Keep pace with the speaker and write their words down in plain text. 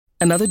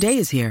Another day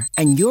is here,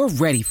 and you're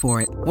ready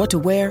for it. What to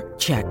wear?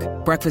 Check.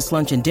 Breakfast,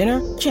 lunch, and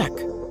dinner? Check.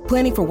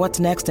 Planning for what's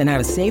next and how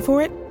to save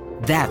for it?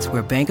 That's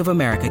where Bank of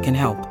America can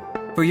help.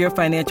 For your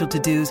financial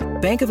to-dos,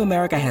 Bank of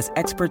America has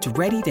experts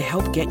ready to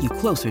help get you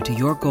closer to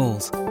your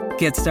goals.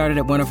 Get started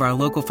at one of our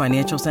local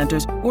financial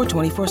centers or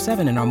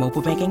 24/7 in our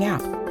mobile banking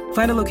app.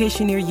 Find a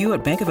location near you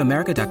at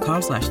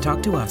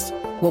bankofamerica.com/talktous.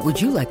 What would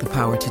you like the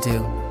power to do?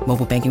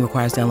 Mobile banking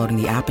requires downloading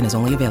the app and is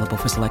only available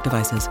for select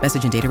devices.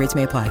 Message and data rates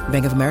may apply.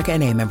 Bank of America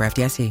N.A., member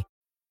FDIC.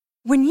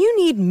 When you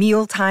need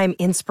mealtime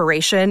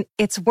inspiration,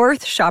 it's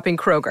worth shopping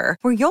Kroger,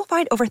 where you'll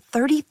find over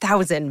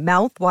 30,000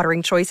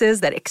 mouth-watering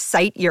choices that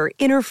excite your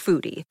inner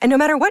foodie. And no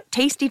matter what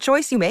tasty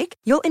choice you make,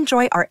 you'll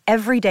enjoy our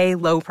everyday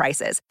low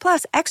prices,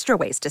 plus extra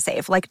ways to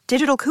save, like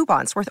digital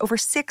coupons worth over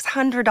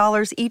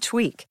 $600 each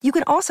week. You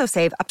can also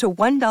save up to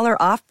 $1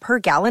 off per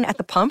gallon at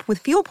the pump with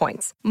fuel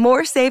points.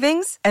 More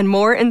savings and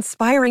more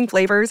inspiring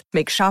flavors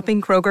make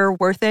shopping Kroger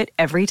worth it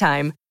every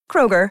time.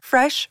 Kroger,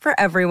 fresh for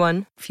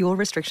everyone. Fuel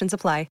restrictions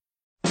apply.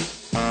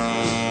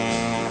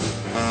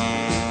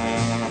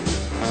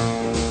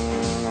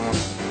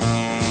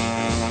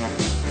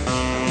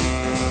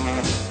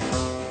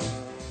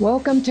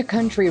 Welcome to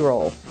Country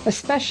Roll, a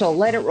special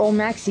Let It Roll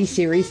maxi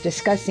series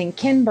discussing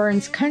Ken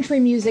Burns' country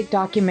music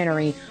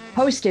documentary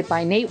hosted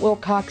by Nate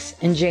Wilcox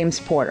and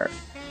James Porter.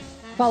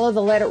 Follow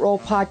the Let It Roll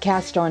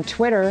podcast on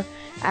Twitter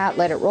at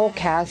Let It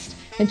Rollcast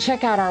and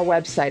check out our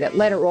website at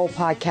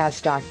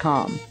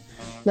letitrollpodcast.com.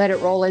 Let It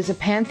Roll is a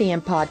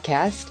Pantheon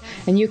podcast,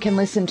 and you can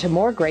listen to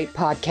more great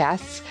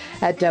podcasts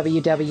at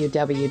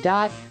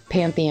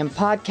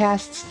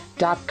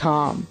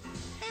www.pantheonpodcasts.com.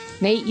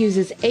 Nate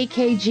uses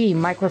AKG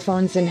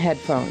microphones and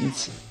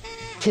headphones.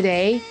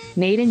 Today,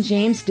 Nate and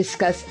James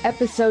discuss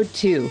Episode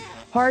 2,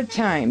 Hard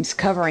Times,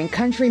 covering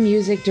country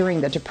music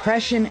during the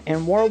Depression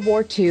and World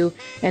War II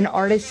and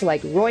artists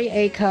like Roy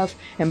Acuff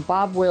and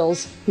Bob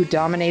Wills, who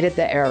dominated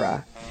the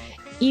era.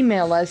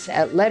 Email us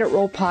at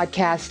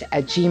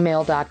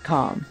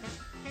letitrollpodcast@gmail.com.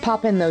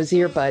 Pop in those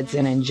earbuds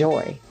and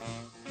enjoy.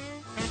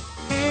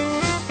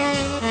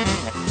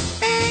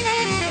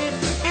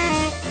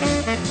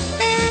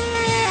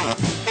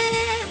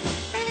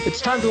 It's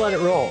time to let it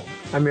roll.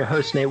 I'm your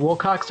host, Nate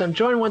Wilcox. I'm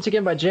joined once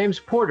again by James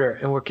Porter,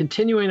 and we're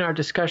continuing our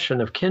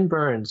discussion of Ken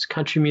Burns'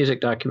 country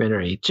music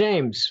documentary.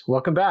 James,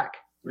 welcome back.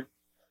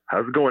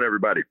 How's it going,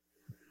 everybody?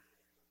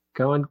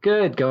 Going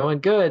good.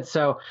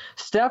 So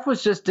Steph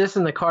was just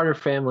dissing the Carter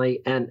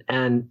family, and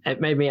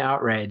it made me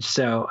outraged.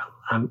 So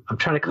I'm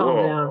trying to calm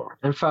down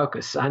and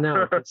focus. I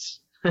know.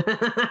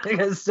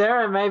 Because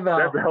Sarah Maybell.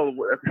 That's a hell of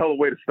a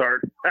way to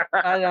start.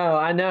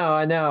 I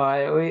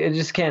know. We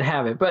just can't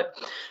have it. But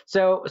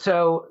so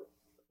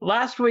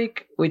last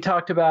week we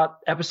talked about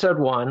episode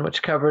 1,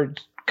 which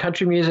covered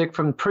country music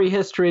from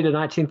prehistory to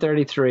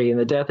 1933 and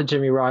the death of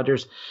Jimmie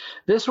Rodgers.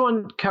 This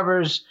one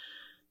covers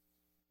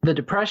the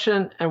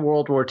Depression and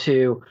World War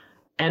II,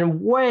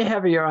 and way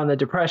heavier on the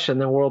Depression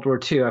than World War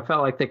II. I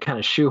felt like they kind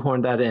of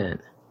shoehorned that in.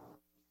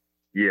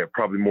 Yeah,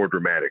 probably more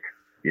dramatic.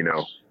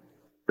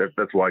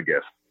 That's what I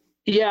guess.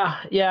 Yeah,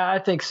 I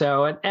think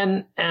so.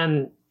 And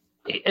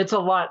it's a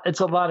lot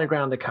of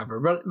ground to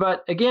cover.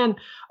 But again,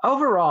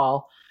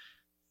 overall,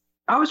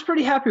 I was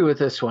pretty happy with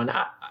this one.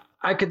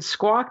 I could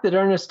squawk that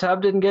Ernest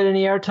Tubb didn't get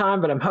any airtime,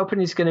 but I'm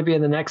hoping he's going to be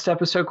in the next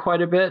episode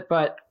quite a bit.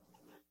 But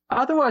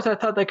otherwise, I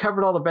thought they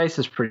covered all the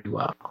bases pretty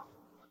well.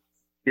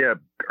 Yeah,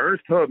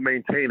 Ernest Tubb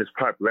maintained his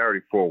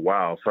popularity for a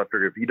while, so I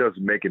figure if he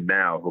doesn't make it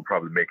now, he'll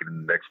probably make it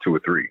in the next 2 or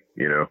 3.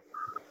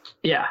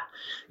 Yeah,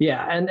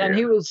 and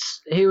he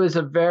was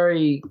a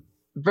very,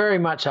 very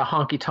much a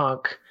honky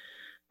tonk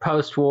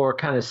post-war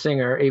kind of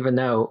singer, even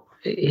though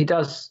he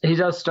does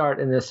start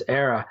in this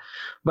era.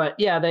 But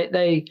yeah,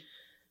 they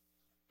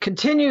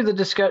continue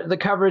the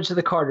coverage of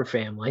the Carter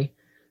family.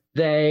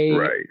 They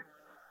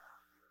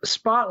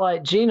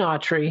spotlight Gene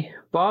Autry,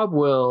 Bob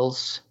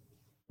Wills,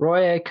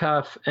 Roy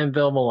Acuff, and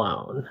Bill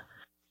Monroe.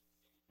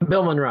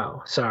 Bill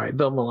Monroe.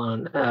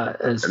 And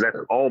that's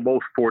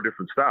almost 4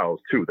 different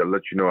styles too. That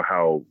lets you know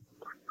how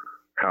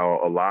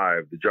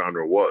alive the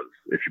genre was,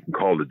 if you can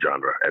call it a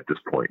genre at this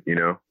point.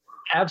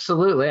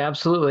 Absolutely.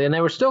 And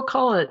they were still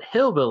calling it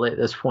hillbilly at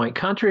this point.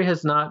 Country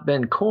has not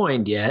been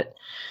coined yet.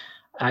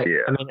 I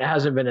mean, it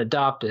hasn't been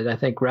adopted. I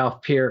think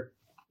Ralph Peer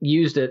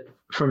used it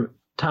from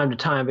time to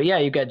time. But yeah,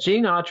 you've got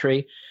Gene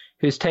Autry,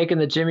 who's taken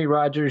the Jimmie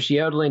Rodgers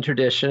yodeling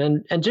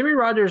tradition. And Jimmie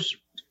Rodgers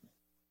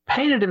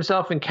painted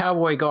himself in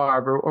cowboy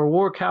garb or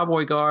wore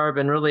cowboy garb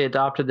and really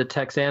adopted the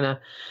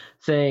Texana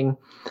thing.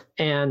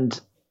 And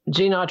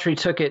Gene Autry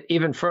took it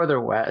even further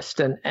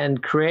west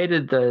and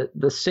created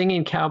the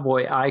singing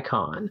cowboy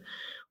icon,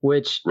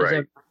 which is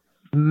a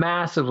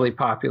massively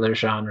popular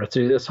genre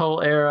through this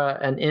whole era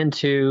and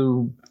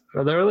into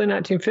the early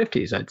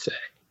 1950s, I'd say.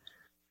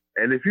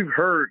 And if you've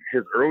heard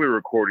his early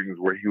recordings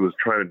where he was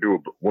trying to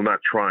do not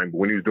trying, but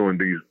when he was doing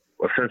these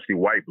essentially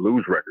white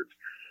blues records,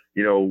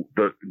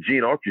 the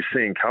Gene Autry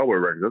singing cowboy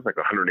records, that's like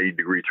a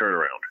 180-degree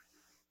turnaround,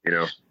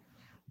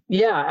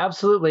 Yeah,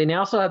 absolutely. And he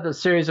also had the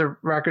series of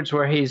records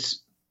where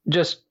he's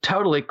just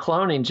totally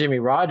cloning Jimmy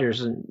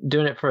Rogers and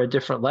doing it for a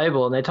different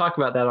label. And they talk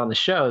about that on the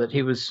show, that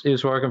he was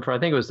working for, I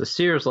think it was the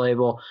Sears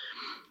label.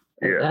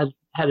 Yeah.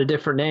 Had a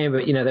different name,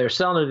 but they were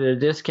selling it at a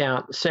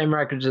discount, same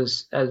records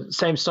as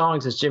same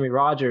songs as Jimmy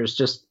Rogers,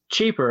 just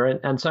cheaper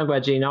and sung by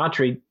Gene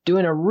Autry,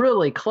 doing a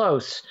really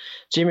close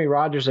Jimmy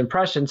Rogers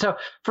impression. So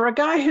for a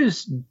guy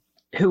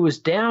who was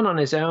down on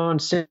his own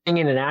singing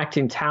and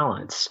acting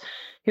talents,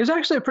 he was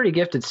actually a pretty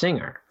gifted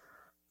singer.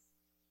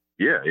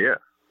 Yeah.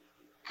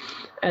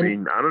 And, I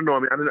mean, I don't know. I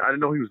mean, I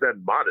didn't know he was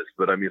that modest,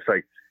 but I mean, it's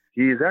like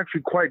he's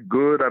actually quite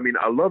good. I mean,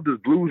 I love his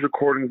blues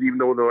recordings, even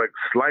though they're like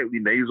slightly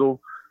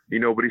nasal.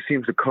 But he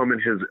seems to come in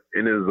his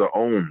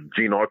own.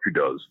 Gene Autry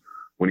does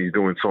when he's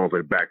doing songs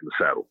like Back in the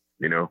Saddle,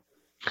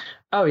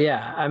 Oh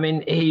yeah, I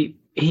mean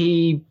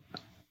he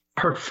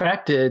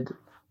perfected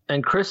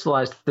and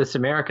crystallized this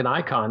American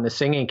icon, the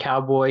singing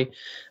cowboy.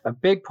 A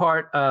big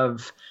part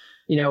of,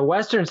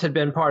 Westerns had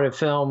been part of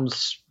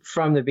films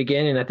from the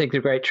beginning. I think The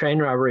Great Train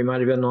Robbery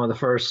might have been one of the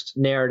first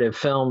narrative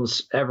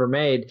films ever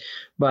made,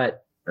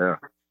 but yeah.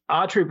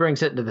 Autry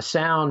brings it into the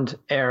sound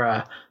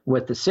era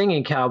with the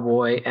singing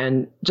cowboy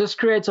and just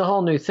creates a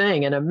whole new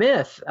thing and a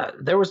myth.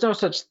 There was no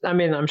such, I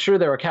mean, I'm sure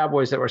there were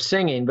cowboys that were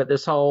singing, but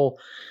this whole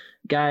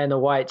guy in the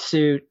white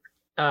suit,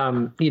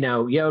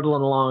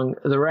 yodeling along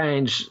the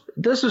range,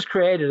 this was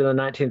created in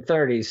the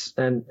 1930s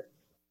and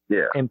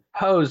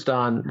imposed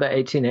on the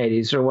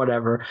 1880s or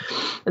whatever.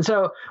 And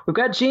so we've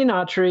got Gene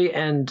Autry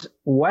and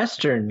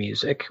Western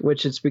music,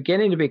 which it's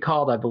beginning to be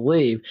called, I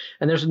believe.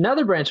 And there's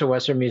another branch of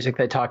Western music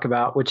they talk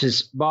about, which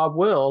is Bob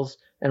Wills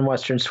and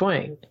Western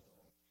swing.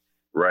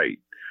 Right.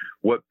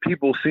 What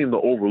people seem to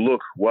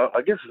overlook, well,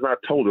 I guess it's not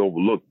totally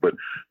overlooked, but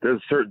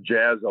there's a certain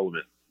jazz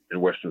element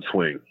in Western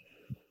swing,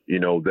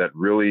 that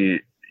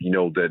really,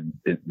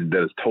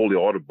 that is totally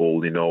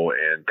audible,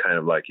 and kind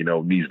of like,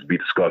 needs to be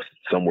discussed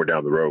somewhere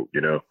down the road,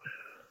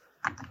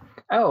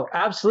 Oh,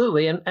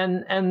 absolutely.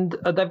 And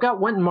they've got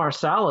Wynton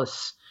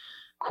Marsalis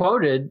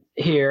quoted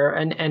here,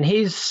 and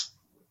he's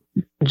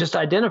just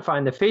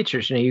identifying the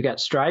features. You got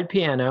stride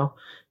piano,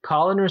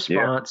 call and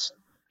response,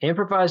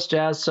 improvised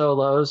jazz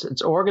solos.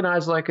 It's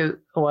organized like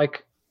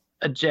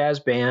a jazz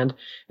band,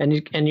 and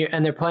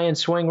they're playing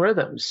swing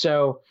rhythms.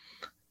 So,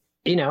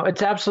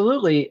 it's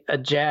absolutely a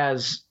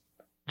jazz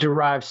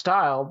derived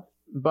style,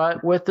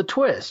 but with the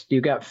twist.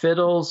 You got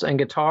fiddles and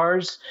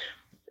guitars.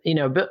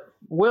 But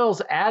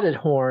Wills added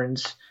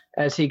horns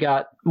as he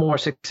got more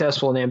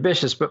successful and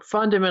ambitious, but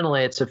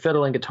fundamentally it's a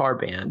fiddle and guitar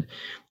band.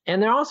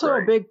 And they're also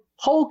a big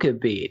polka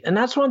beat. And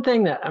that's one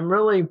thing that I'd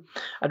really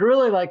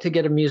like to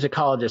get a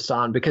musicologist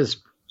on,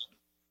 because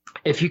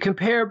if you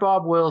compare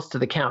Bob Wills to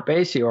the Count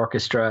Basie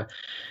Orchestra,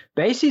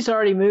 Basie's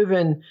already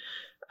moving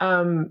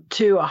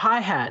to a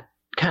hi-hat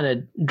kind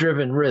of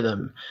driven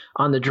rhythm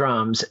on the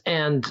drums.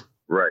 And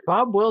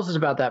Bob Wills is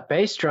about that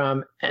bass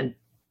drum. And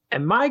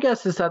my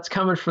guess is that's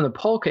coming from the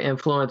polka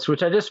influence,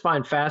 which I just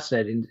find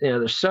fascinating.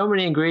 There's so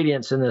many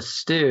ingredients in this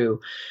stew,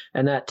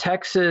 and that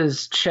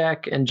Texas,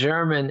 Czech, and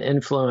German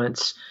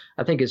influence,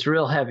 I think, is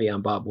real heavy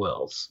on Bob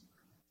Wills.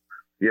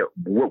 Yeah,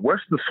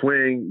 Western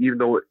swing, even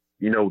though,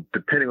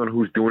 depending on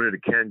who's doing it,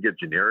 it can get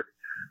generic.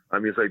 I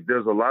mean, it's like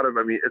there's a lot of,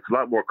 it's a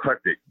lot more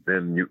eclectic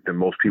than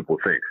most people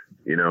think,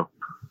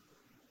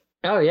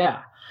 Oh,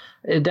 yeah,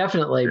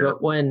 definitely. Yeah.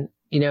 But when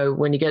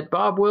you get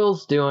Bob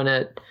Wills doing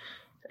it,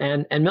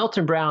 and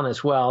Milton Brown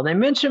as well. And they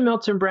mentioned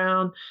Milton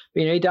Brown.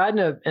 He died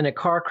in a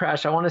car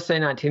crash, I want to say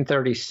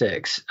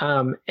 1936.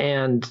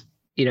 And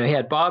he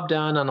had Bob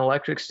Dunn on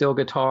electric steel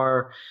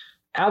guitar,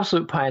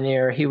 absolute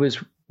pioneer. He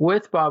was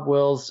with Bob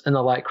Wills and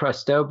the Light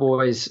Crust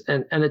Doughboys,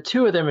 and the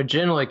two of them are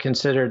generally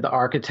considered the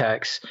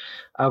architects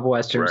of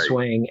Western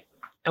swing.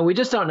 And we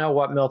just don't know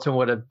what Milton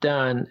would have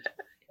done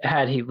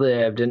had he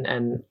lived,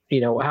 and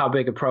how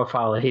big a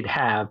profile he'd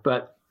have.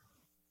 But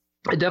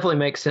it definitely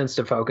makes sense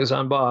to focus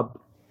on Bob,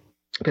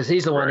 because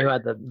he's the one who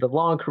had the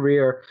long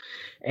career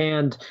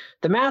and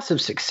the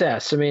massive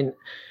success. I mean,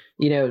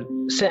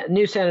 New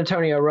San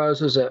Antonio Rose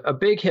was a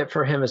big hit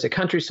for him as a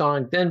country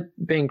song. Then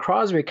Bing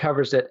Crosby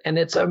covers it, and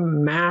it's a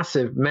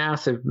massive,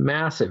 massive,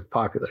 massive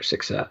popular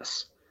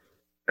success.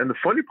 And the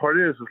funny part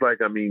is like,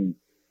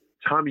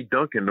 Tommy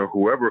Duncan or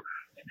whoever,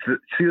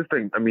 see the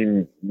thing,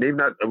 maybe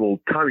not,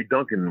 Tommy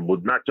Duncan was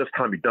not just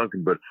Tommy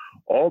Duncan, but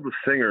all the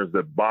singers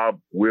that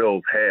Bob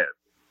Wills had,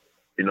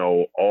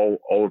 all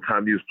the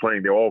time he was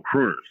playing, they're all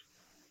crooners,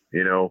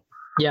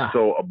 Yeah.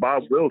 So a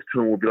Bob Wills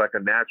tune would be like a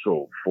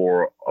natural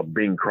for a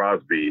Bing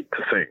Crosby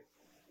to sing,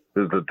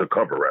 the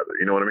cover rather.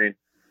 You know what I mean?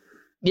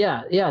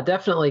 Yeah,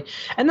 definitely.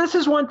 And this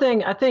is one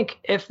thing, I think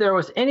if there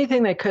was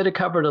anything they could have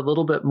covered a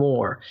little bit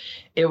more,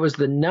 it was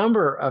the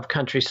number of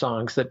country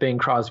songs that Bing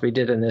Crosby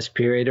did in this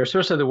period, or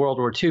especially the World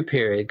War II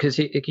period, because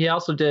he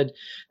also did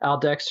Al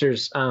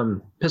Dexter's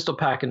Pistol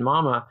Packin'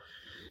 Mama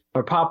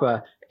or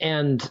Papa,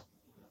 and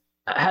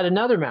had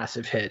another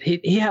massive hit.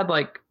 He had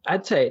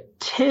I'd say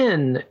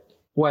 10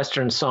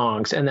 Western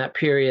songs in that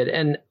period.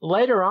 And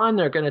later on,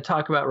 they're going to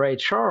talk about Ray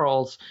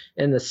Charles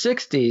in the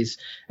 60s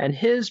and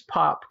his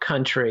pop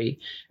country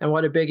and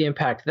what a big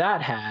impact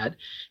that had.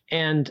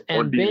 And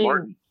Bing,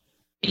 Martin.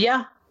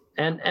 Yeah,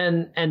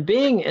 And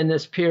being in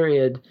this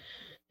period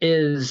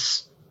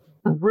is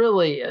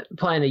really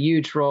playing a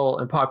huge role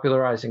in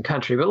popularizing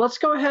country. But let's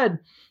go ahead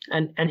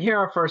and hear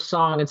our first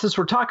song. And since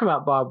we're talking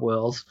about Bob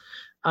Wills,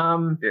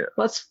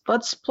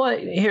 let's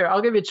play here.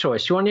 I'll give you a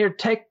choice. You want to hear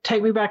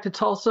Take Me Back to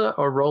Tulsa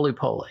or Roly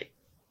Poly?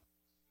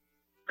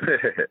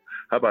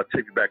 How about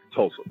Take Me Back to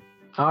Tulsa?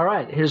 All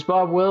right, here's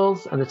Bob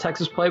Wills and the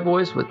Texas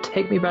Playboys with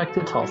Take Me Back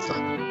to Tulsa.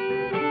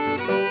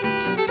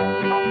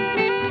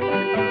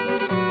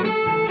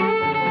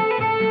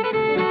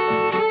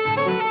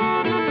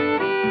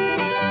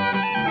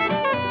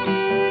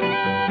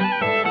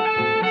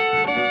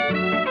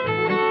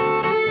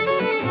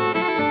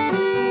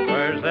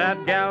 Where's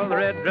that gal, the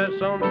red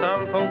dress on?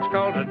 Some folks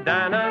called her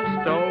Dinah.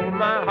 Stole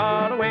my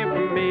heart away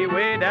from me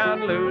way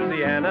down in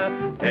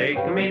Louisiana.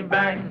 Take me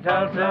back to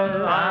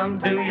Tulsa,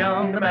 I'm too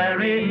young to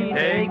marry.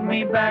 Take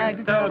me back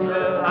to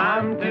Tulsa,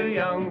 I'm too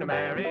young to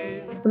marry.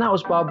 And that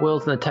was Bob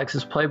Wills and the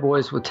Texas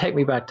Playboys with Take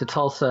Me Back to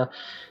Tulsa.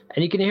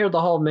 And you can hear the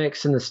whole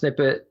mix in the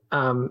snippet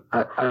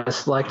I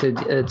selected.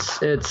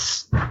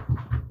 It's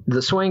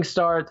the swing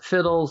start, the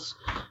fiddles,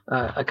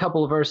 a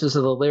couple of verses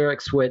of the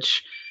lyrics,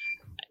 which,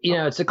 you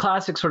know, it's a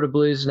classic sort of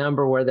blues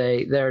number where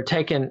they're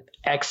taking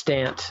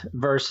extant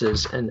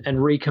verses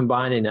and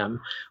recombining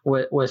them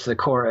with the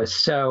chorus.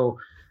 So,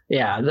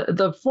 yeah,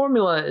 the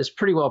formula is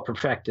pretty well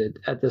perfected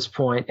at this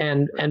point.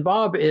 And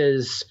Bob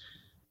is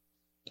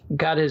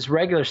got his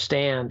regular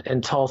stand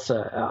in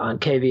Tulsa on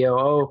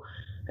KVOO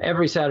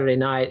every Saturday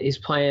night. He's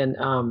playing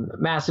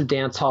massive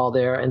dance hall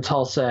there in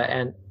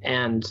Tulsa,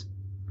 and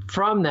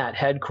from that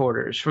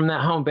headquarters, from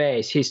that home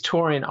base, he's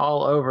touring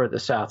all over the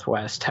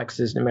Southwest,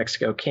 Texas, New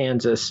Mexico,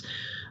 Kansas.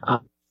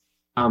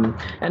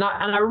 And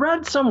I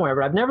read somewhere,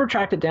 but I've never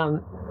tracked it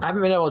down. I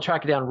haven't been able to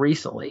track it down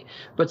recently.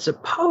 But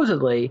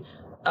supposedly,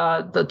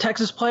 the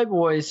Texas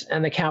Playboys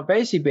and the Count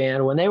Basie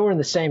Band, when they were in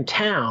the same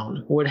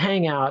town, would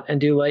hang out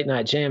and do late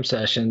night jam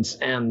sessions.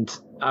 And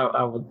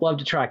I would love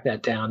to track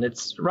that down.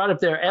 It's right up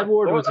there. Ed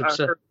Ward was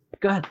upset.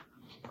 Go ahead.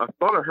 I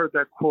thought I heard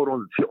that quote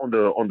on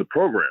the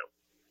program,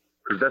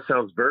 because that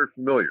sounds very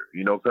familiar.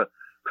 You know, because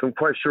I'm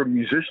quite sure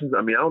musicians.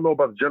 I mean, I don't know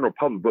about the general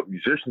public, but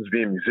musicians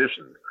being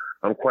musicians,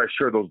 I'm quite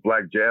sure those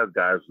black jazz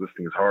guys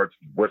listening as hard as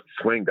West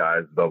swing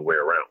guys the other way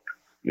around.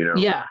 You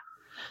know?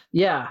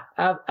 Yeah,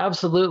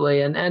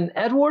 absolutely. And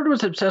Ed Ward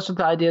was obsessed with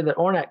the idea that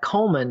Ornette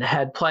Coleman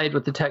had played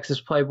with the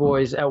Texas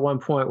Playboys at one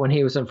point when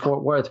he was in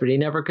Fort Worth, but he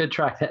never could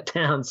track that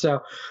down.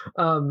 So,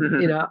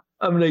 you know,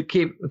 I'm going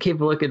to keep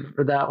looking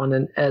for that one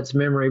in Ed's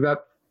memory.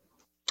 But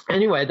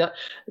anyway,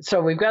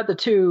 so we've got the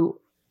two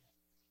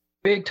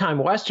big-time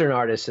Western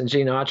artists in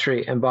Gene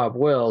Autry and Bob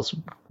Wills,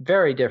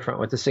 very different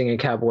with the singing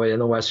cowboy and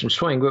the Western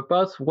swing, but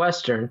both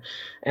Western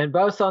and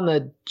both on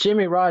the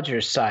Jimmy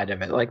Rogers side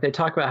of it. Like they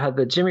talk about how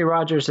the Jimmy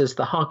Rogers is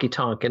the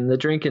honky-tonk and the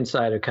drinking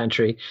side of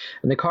country,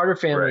 and the Carter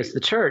family is the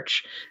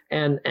church,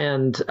 and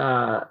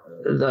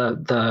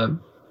the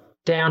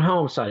down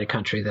home side of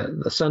country,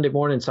 the Sunday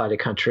morning side of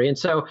country. And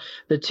so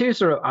the two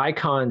sort of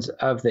icons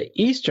of the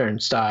Eastern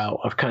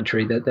style of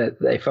country that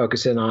they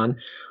focus in on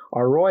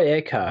are Roy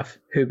Acuff,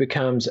 who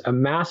becomes a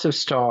massive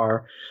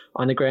star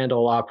on the Grand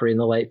Ole Opry in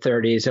the late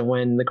 30s. And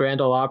when the Grand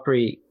Ole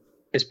Opry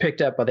is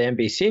picked up by the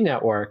NBC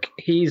network,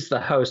 he's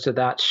the host of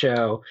that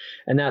show.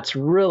 And that's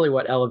really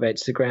what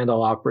elevates the Grand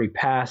Ole Opry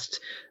past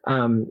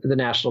the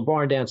National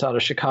Barn Dance out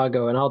of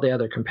Chicago and all the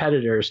other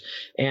competitors.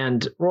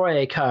 And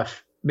Roy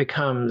Acuff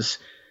becomes,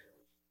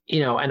 you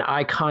know, an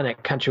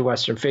iconic country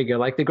Western figure,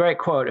 like the great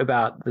quote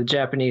about the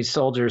Japanese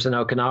soldiers in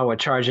Okinawa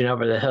charging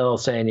over the hill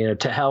saying, you know,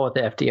 to hell with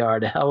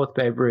FDR, to hell with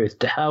Babe Ruth,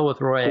 to hell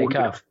with Roy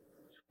Acuff.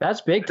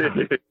 That's big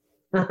time. It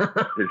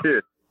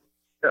is.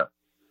 Yeah.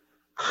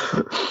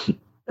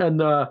 And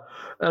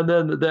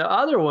then the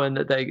other one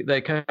that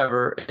they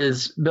cover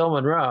is Bill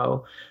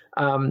Monroe,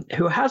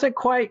 who hasn't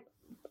quite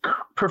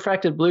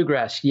perfected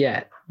bluegrass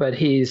yet, but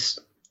he's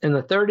in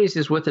the 30s.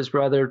 He's with his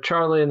brother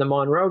Charlie and the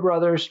Monroe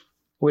Brothers,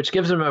 which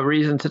gives him a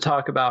reason to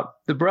talk about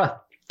the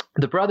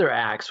brother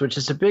acts, which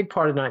is a big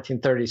part of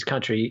 1930s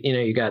country. You know,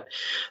 you got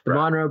the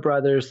Monroe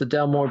Brothers, the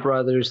Delmore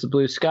Brothers, the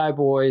Blue Sky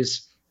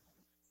Boys,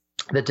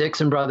 the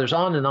Dixon Brothers,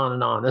 on and on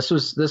and on. This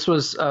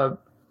was a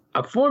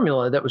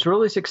formula that was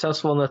really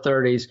successful in the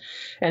 30s,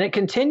 and it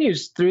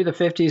continues through the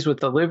 50s with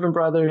the Louvin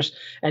Brothers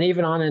and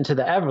even on into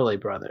the Everly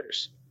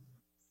Brothers.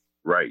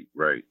 Right.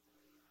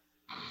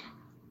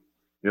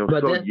 You know,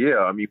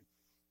 I mean,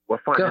 what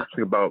I find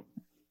interesting about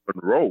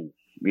Monroe,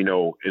 you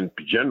know, in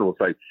general, it's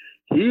like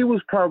he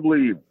was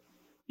probably,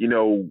 you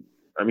know,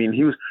 I mean,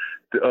 he was,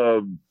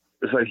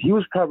 it's like he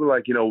was probably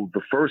like, you know,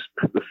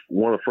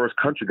 one of the first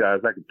country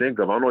guys I could think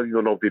of. I don't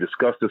even know if they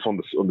discussed this on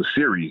the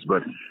series,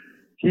 but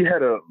he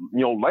had a,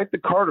 you know, like the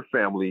Carter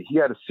family, he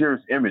had a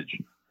serious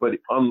image, but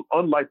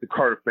unlike the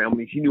Carter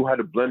family, he knew how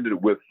to blend it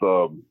with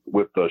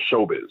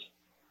showbiz.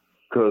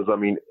 Because, I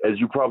mean, as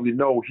you probably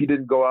know, he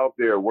didn't go out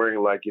there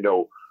wearing like, you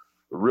know,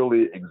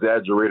 really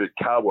exaggerated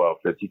cowboy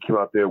outfits. He came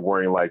out there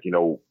wearing like, you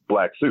know,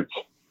 black suits,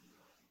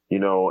 you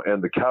know,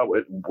 and the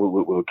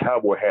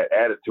cowboy hat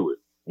added to it,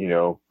 you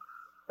know.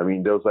 I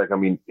mean, there was like, I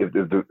mean, if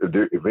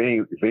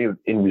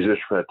any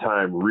musician at that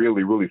time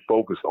really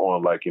focused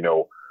on like, you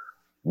know,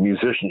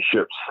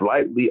 musicianship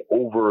slightly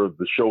over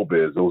the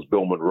showbiz, it was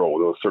Bill Monroe.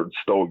 There was a certain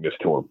stoicness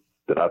to him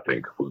that I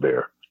think was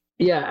there.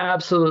 Yeah,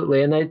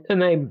 absolutely. And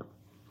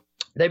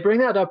they bring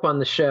that up on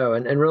the show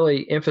and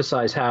really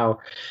emphasize how,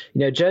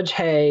 you know, Judge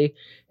Hay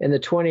in the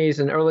 20s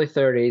and early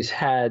 30s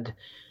had,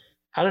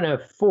 I don't know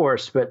if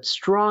forced, but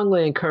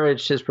strongly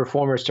encouraged his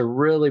performers to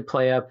really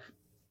play up,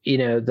 you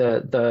know,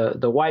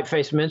 the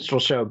white-faced minstrel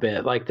show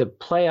bit, like to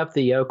play up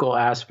the yokel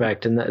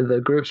aspect. And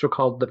the groups were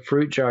called the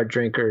Fruit Jar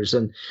Drinkers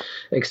and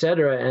et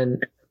cetera.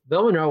 And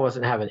Bill Monroe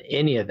wasn't having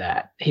any of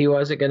that. He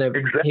wasn't going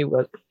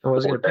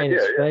to paint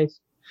his face.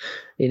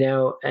 You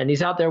know, and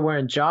he's out there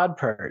wearing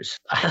jodhpurs.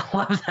 I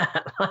love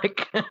that.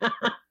 Like,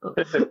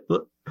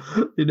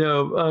 you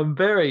know,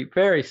 very,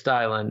 very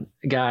styling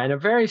guy and a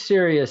very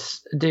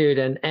serious dude.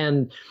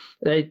 And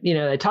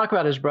they talk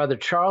about his brother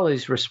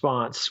Charlie's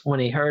response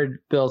when he heard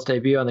Bill's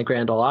debut on the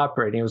Grand Ole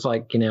Opry. And he was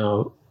like, you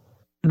know,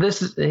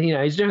 this is, you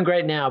know, he's doing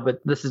great now, but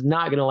this is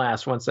not going to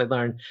last once they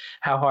learn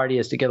how hard he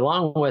is to get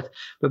along with.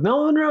 But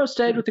Bill Monroe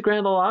stayed with the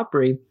Grand Ole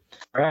Opry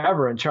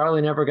forever, and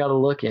Charlie never got a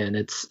look in.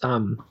 It's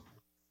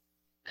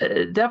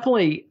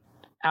definitely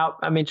out.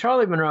 I mean,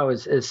 Charlie Monroe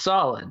is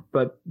solid,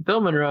 but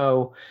Bill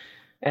Monroe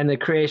and the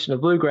creation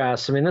of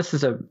bluegrass, I mean, this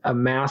is a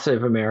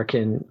massive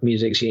American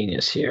music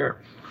genius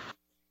here.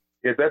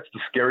 Yeah, that's the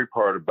scary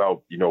part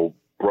about, you know,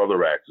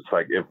 brother acts. It's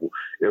like if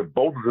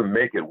both of them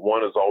make it,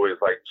 one is always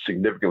like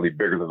significantly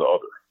bigger than the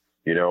other,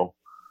 you know?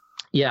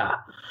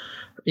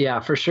 Yeah,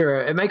 for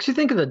sure. It makes you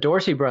think of the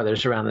Dorsey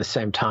brothers around the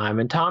same time,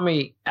 and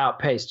Tommy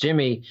outpaced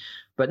Jimmy,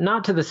 but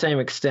not to the same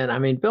extent. I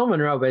mean, Bill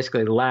Monroe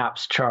basically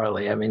laps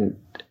Charlie. I mean,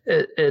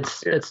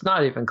 it's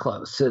not even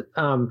close.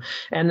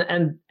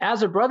 And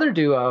as a brother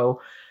duo,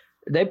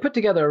 they put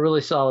together a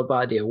really solid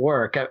body of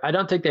work. I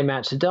don't think they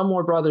match the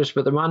Delmore brothers,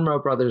 but the Monroe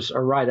brothers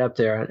are right up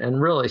there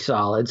and really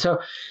solid. So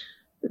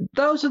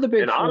those are the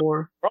big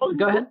four.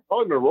 Go ahead.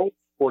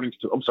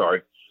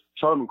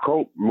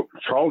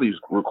 Charlie's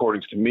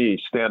recordings to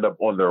me stand up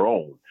on their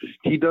own.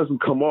 He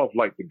doesn't come off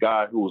like the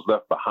guy who was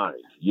left behind.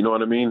 You know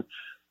what I mean?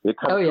 It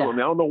comes to him.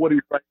 I don't know what he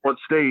was like on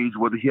stage,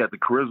 whether he had the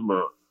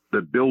charisma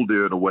that Bill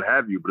did or what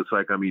have you, but it's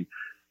like, I mean,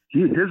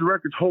 his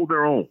records hold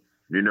their own.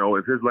 You know,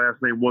 if his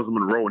last name wasn't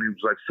Monroe and he was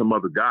like some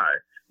other guy,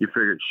 you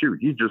figured, shoot,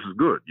 he's just as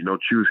good. You know,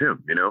 choose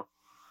him, you know?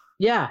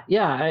 Yeah,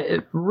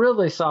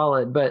 really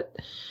solid. But,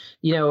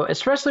 you know,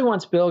 especially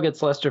once Bill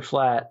gets Lester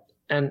Flatt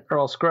and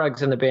Earl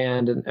Scruggs in the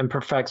band and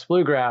perfects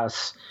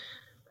bluegrass,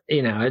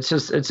 you know, it's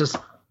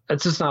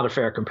just not a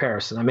fair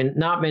comparison. I mean,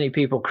 not many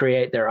people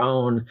create their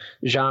own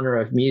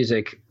genre of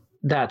music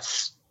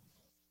that's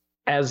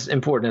as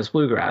important as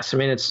bluegrass. I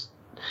mean, it's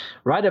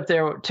right up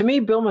there. To me,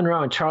 Bill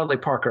Monroe and Charlie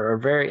Parker are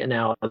very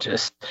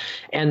analogous.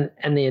 And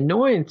the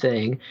annoying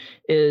thing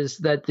is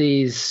that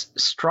these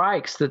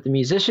strikes that the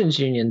musicians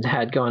union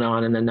had going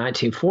on in the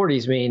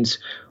 1940s means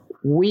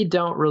we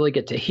don't really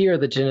get to hear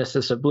the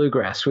genesis of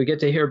bluegrass. We get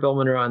to hear Bill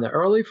Monroe in the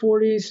early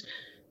 40s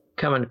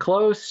coming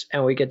close,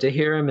 and we get to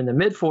hear him in the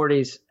mid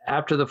 40s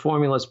after the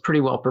formula is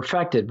pretty well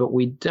perfected, but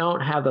we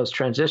don't have those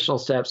transitional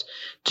steps,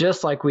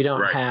 just like we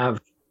don't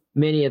have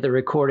many of the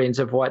recordings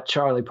of what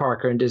Charlie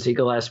Parker and Dizzy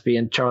Gillespie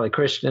and Charlie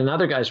Christian and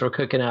other guys were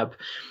cooking up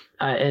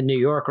in New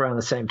York around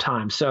the same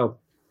time. So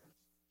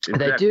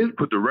they do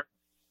put the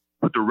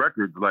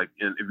records like,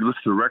 and if you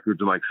listen to the records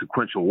in like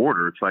sequential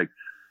order, it's like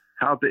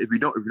if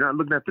you're not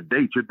looking at the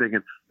dates, you're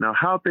thinking, now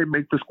how'd they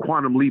make this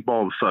quantum leap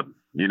all of a sudden?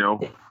 You know?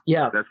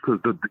 Yeah. That's because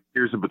the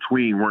years in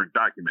between weren't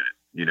documented,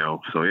 you know?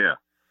 So yeah.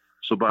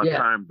 So by the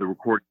time the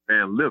recording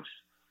band lifts,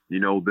 you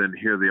know, then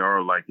here they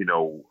are, like, you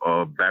know,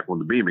 back on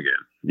the beam again.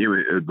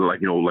 You know,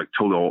 like, you know, like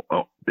total,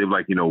 they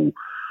like, you know,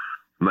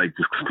 like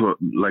just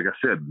like I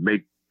said,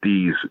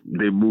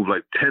 they move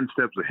like 10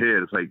 steps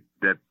ahead. It's like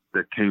that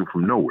came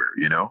from nowhere,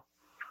 you know?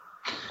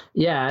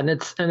 Yeah, and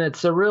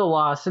it's a real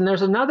loss. And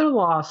there's another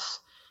loss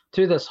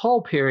through this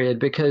whole period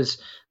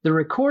because the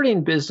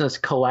recording business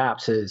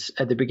collapses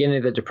at the beginning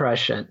of the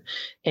Depression.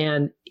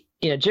 And,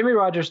 you know, Jimmie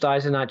Rodgers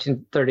dies in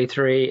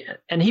 1933,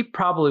 and he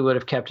probably would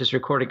have kept his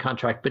recording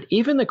contract. But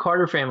even the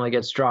Carter family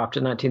gets dropped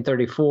in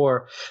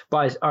 1934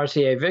 by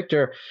RCA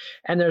Victor.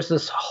 And there's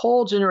this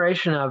whole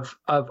generation of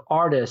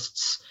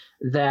artists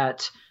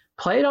that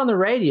played on the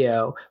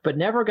radio but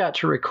never got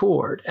to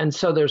record. And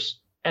so there's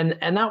and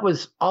that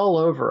was all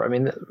over. I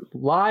mean,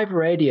 live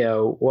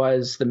radio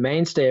was the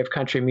mainstay of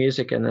country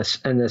music in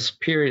this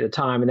period of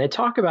time. And they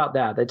talk about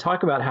that. They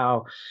talk about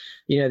how,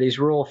 you know, these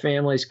rural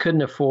families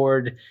couldn't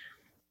afford,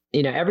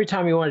 you know, every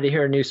time you wanted to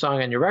hear a new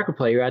song on your record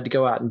player, you had to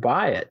go out and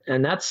buy it.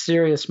 And that's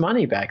serious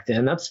money back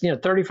then. That's, you know,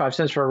 35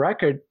 cents for a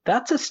record.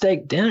 That's a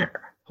steak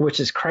dinner, which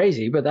is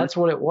crazy, but that's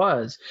what it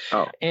was.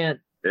 Oh, and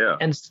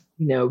you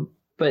know,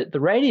 but the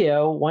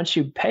radio, once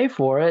you pay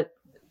for it,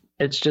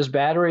 it's just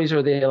batteries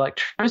or the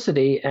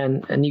electricity,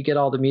 and you get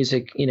all the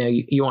music, you know,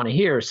 you want to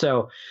hear.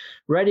 So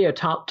radio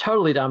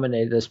totally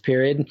dominated this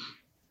period.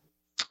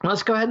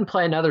 Let's go ahead and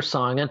play another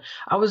song. And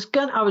I was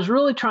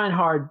really trying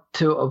hard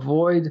to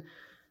avoid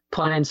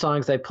playing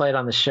songs they played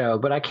on the show,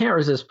 but I can't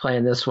resist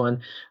playing this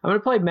one. I'm going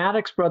to play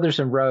Maddox Brothers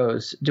and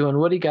Rose doing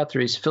Woody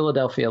Guthrie's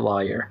Philadelphia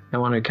Lawyer.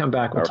 And when we come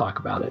back, we'll talk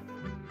about it.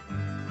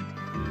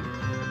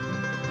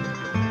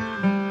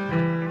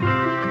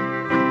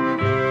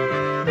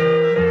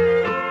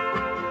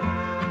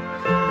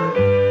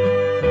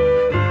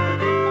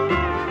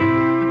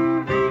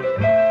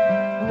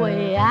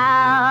 Way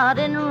out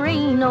in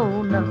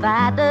Reno,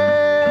 Nevada,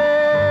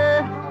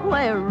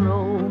 where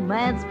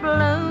romance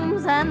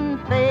blooms and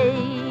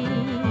fades,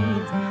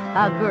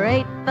 a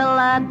great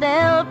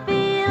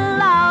Philadelphia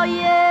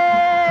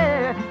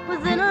lawyer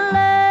was in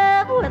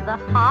love with a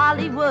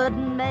Hollywood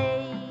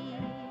maid.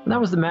 And that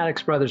was the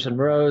Maddox Brothers and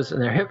Rose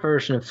and their hit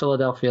version of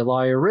Philadelphia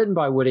Lawyer, written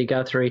by Woody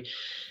Guthrie.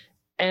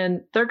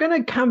 And they're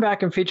going to come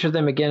back and feature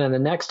them again in the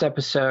next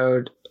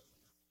episode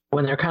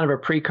when they're kind of a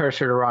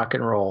precursor to rock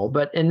and roll.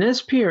 But in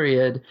this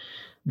period,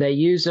 they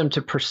use them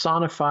to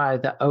personify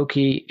the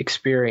Okie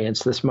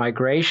experience, this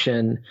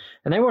migration.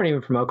 And they weren't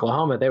even from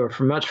Oklahoma. They were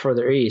from much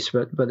further east.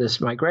 But this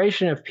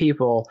migration of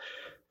people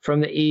from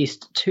the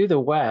east to the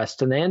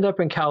west, and they end up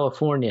in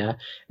California.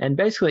 And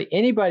basically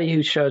anybody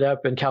who showed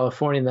up in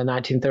California in the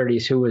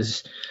 1930s who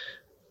was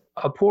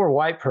a poor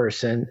white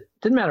person,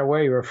 didn't matter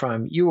where you were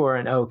from, you were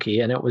an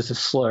Okie, and it was a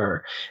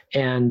slur.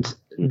 And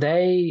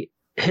they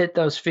hit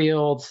those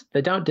fields.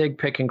 They don't dig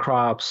picking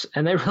crops,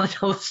 and they really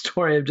tell the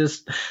story of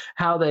just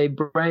how they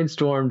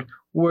brainstormed,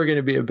 we're going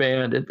to be a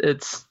band.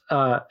 It's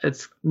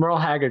Merle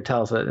Haggard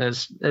tells it, and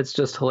it's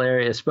just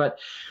hilarious. But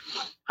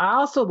I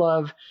also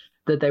love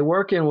that they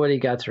work in Woody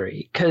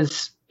Guthrie,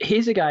 because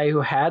he's a guy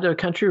who had a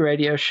country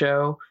radio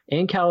show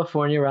in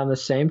California around the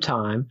same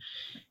time.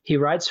 He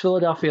writes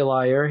Philadelphia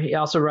Lawyer. He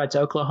also writes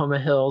Oklahoma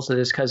Hills, that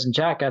his cousin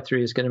Jack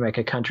Guthrie is going to make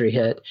a country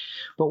hit.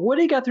 But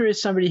Woody Guthrie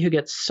is somebody who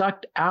gets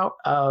sucked out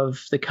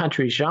of the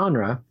country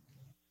genre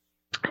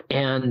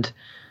and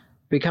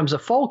becomes a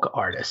folk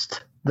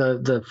artist,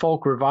 the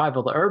folk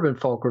revival, the urban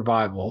folk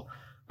revival.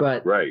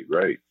 But right.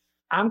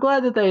 I'm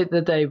glad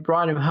that they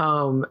brought him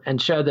home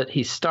and showed that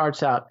he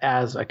starts out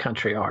as a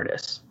country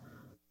artist.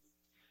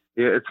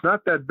 Yeah, it's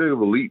not that big of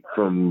a leap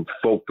from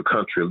folk to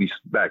country, at least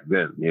back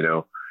then, you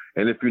know.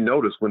 And if you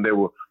notice, when they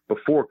were,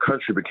 before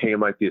country became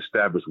like the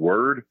established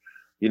word,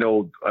 you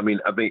know, I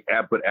mean, I think,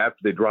 but after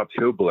they dropped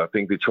hillbilly, I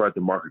think they tried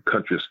to market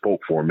country as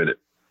folk for a minute.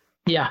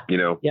 Yeah. You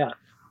know? Yeah.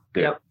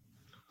 Yep.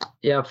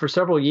 Yeah, for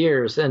several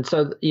years. And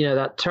so, you know,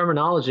 that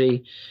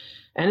terminology,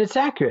 and it's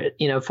accurate.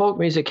 You know, folk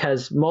music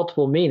has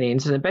multiple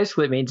meanings, and it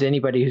basically means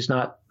anybody who's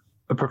not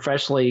a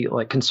professionally,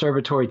 like,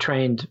 conservatory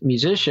trained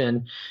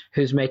musician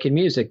who's making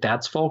music.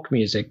 That's folk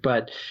music.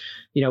 But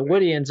you know,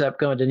 Woody ends up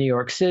going to New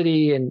York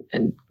City and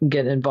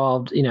getting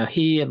involved. You know,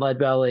 he and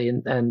Leadbelly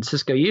and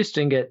Cisco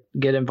Houston get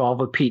involved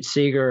with Pete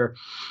Seeger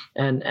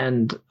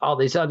and all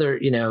these other,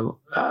 you know,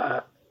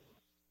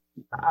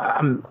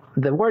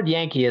 the word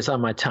Yankee is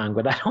on my tongue,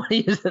 but I don't want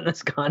to use it in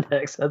this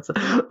context. That's a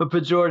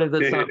pejorative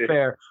that's not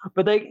fair.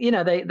 But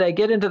they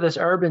get into this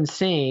urban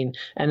scene,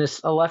 and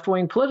it's a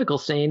left-wing political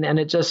scene, and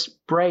it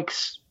just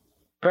breaks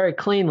very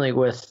cleanly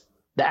with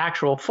the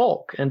actual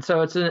folk. And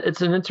so it's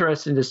an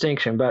interesting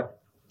distinction. But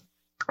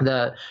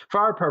for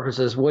our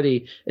purposes,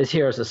 Woody is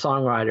here as a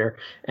songwriter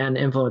and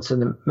influencing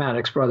the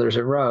Maddox Brothers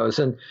and Rose.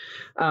 And,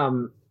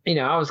 you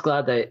know, I was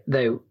glad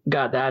they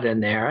got that in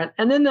there.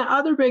 And then the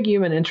other big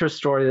human interest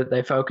story that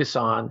they focus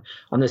on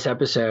this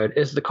episode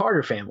is the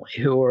Carter family,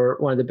 who were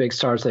one of the big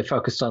stars they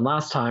focused on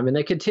last time. And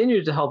they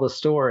continue to tell the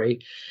story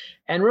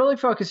and really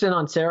focus in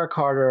on Sarah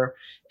Carter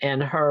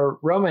and her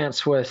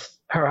romance with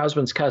her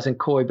husband's cousin,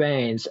 Coy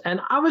Baines. And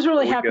I was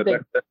really happy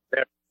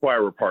that's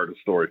choir part of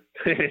the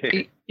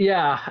story.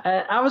 Yeah,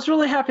 I was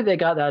really happy they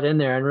got that in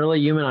there and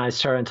really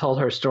humanized her and told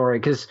her story,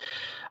 because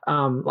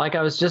like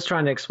I was just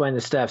trying to explain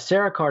to Steph,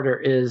 Sarah Carter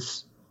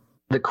is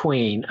the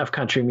queen of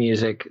country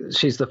music.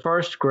 She's the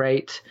first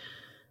great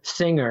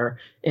singer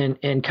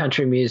in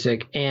country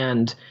music,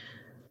 and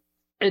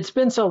it's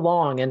been so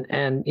long,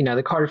 and you know,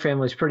 the Carter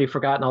family's pretty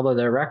forgotten, although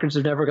their records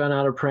have never gone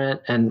out of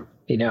print. And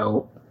you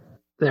know,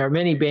 there are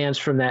many bands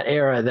from that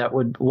era that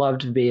would love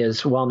to be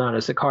as well known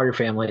as the Carter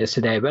family is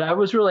today. But I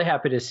was really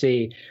happy to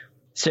see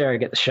Sarah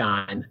get the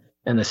shine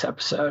in this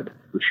episode.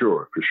 For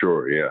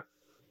sure,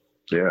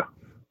 yeah.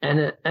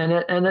 And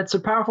it's a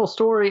powerful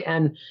story,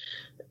 and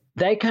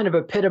they kind of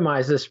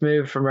epitomize this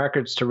move from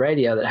records to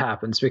radio that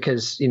happens,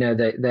 because you know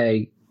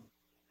they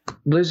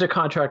lose their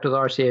contract with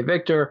RCA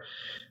Victor,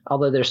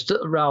 although they're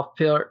still, Ralph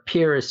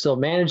Peer is still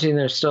managing.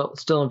 They're still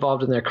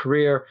involved in their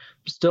career,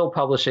 still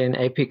publishing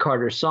AP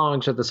Carter's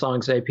songs, or the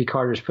songs AP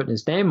Carter's putting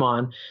his name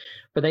on.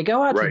 But they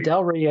go out to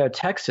Del Rio,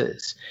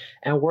 Texas,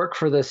 and work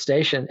for this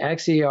station,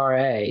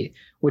 XERA,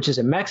 which is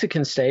a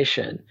Mexican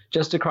station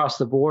just across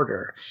the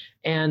border.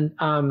 And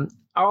our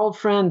old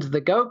friend,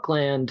 the Goat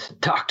Gland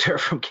doctor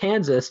from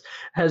Kansas,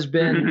 has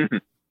been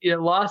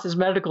lost his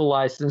medical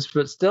license,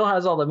 but still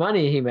has all the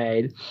money he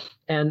made,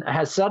 and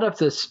has set up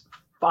this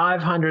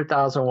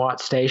 500,000 watt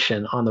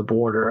station on the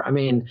border. I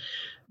mean,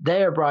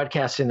 they are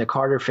broadcasting the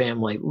Carter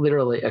family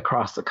literally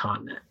across the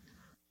continent.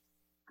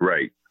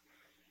 Right.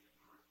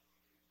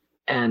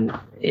 and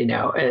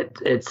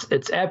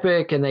it's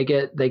epic, and they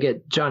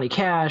get Johnny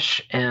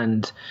Cash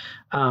and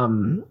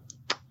Merle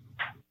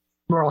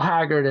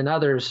Haggard and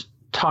others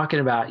talking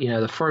about,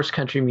 the first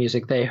country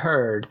music they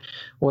heard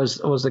was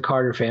the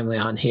Carter Family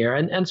on here.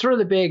 And sort of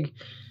the big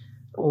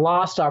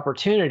lost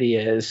opportunity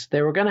is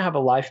they were going to have a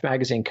Life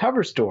magazine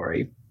cover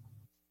story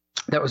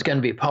that was going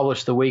to be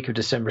published the week of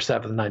December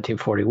 7th,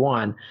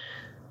 1941.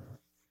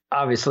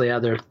 Obviously,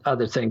 other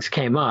things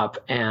came up,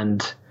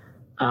 and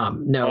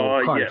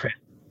no Carter Family.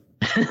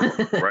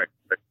 Right.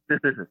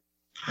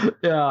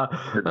 Yeah.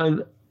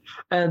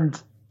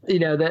 And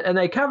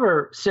they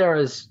cover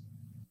Sarah's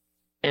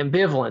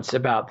ambivalence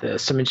about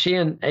this. I mean, she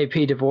and AP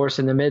divorced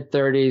in the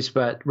mid-30s,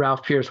 but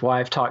Ralph Peer's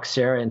wife talks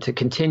Sarah into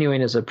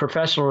continuing as a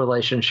professional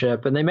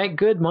relationship, and they make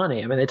good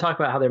money. I mean, they talk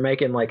about how they're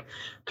making like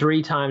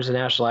 3 times the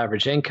national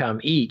average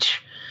income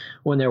each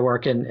when they're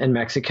working in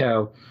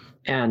Mexico.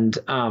 And,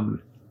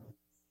 for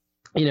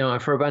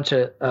a bunch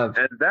of...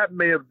 And that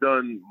may have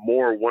done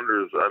more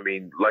wonders. I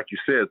mean, like you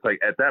said, it's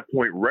like at that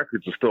point,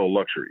 records are still a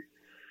luxury.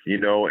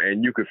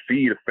 And you could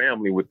feed a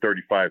family with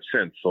 35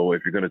 cents. So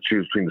if you're going to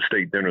choose between the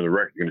steak dinner and the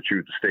record, you're going to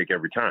choose the steak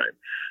every time.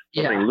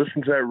 So I mean,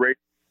 listen to that radio.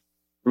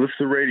 Listen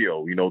to the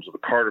radio, to the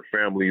Carter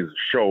Family's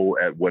show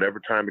at whatever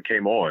time it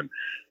came on.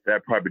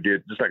 That probably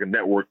did just like a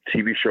network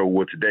TV show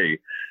would today,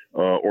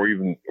 or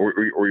even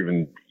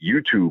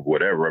YouTube,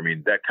 whatever. I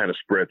mean, that kind of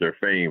spread their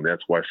fame.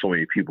 That's why so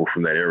many people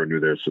from that era knew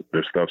their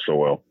stuff so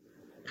well.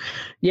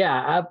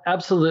 Yeah,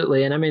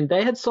 absolutely. And I mean,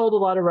 they had sold a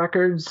lot of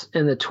records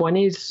in the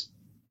 20s,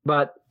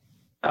 but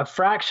a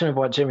fraction of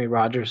what Jimmie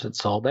Rodgers had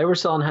sold. They were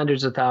selling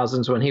hundreds of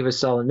thousands when he was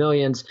selling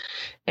millions.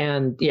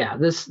 And yeah,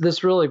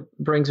 this really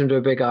brings him to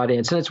a big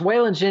audience. And it's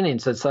Waylon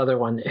Jennings, that's the other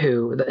one,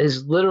 who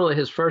is literally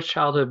his first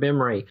childhood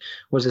memory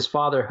was his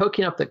father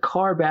hooking up the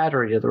car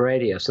battery to the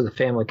radio so the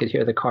family could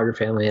hear the Carter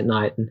Family at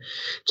night. And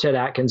Chet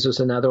Atkins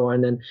was another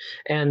one.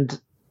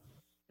 And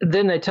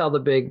then they tell the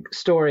big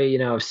story,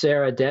 of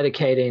Sarah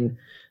dedicating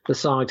the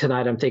song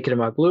Tonight I'm Thinking of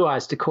My Blue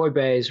Eyes to Coy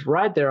Bays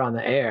right there on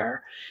the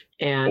air.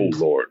 And oh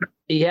Lord.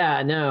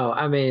 Yeah, no,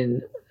 I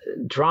mean,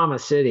 Drama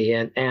City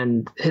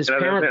and his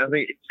parents. I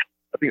think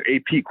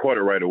AP caught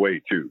it right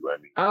away too. I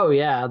mean, oh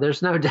yeah,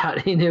 there's no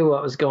doubt he knew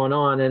what was going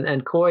on.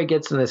 And Coy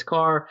gets in his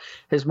car.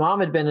 His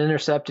mom had been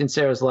intercepting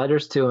Sarah's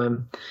letters to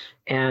him,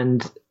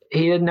 and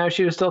he didn't know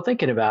she was still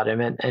thinking about him.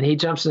 And he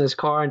jumps in his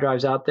car and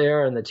drives out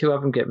there, and the two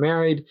of them get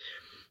married.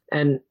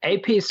 And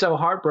AP is so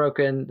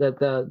heartbroken that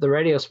the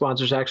radio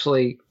sponsors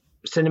actually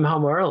send him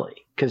home early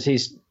because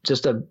he's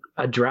just a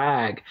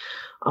drag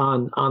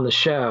on the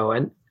show.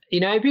 And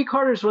AP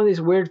Carter is one of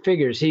these weird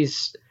figures. He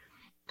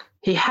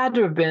had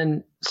to have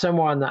been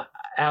somewhere on the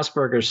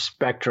Asperger's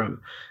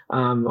spectrum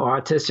or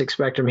autistic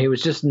spectrum. He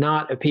was just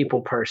not a people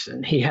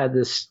person. He had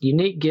this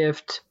unique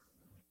gift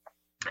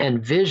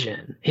and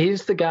vision.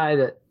 He's the guy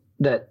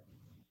that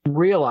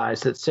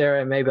realized that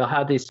Sarah and Mabel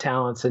had these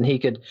talents, and he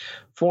could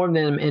form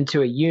them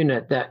into a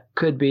unit that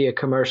could be a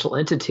commercial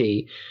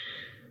entity,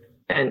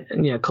 and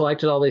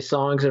collected all these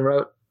songs and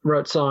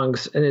wrote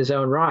songs in his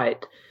own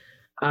right.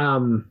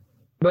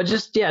 But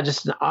just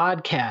an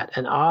odd cat,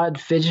 an odd,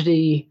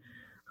 fidgety,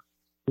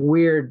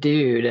 weird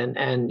dude.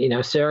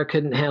 And Sarah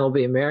couldn't handle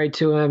being married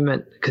to him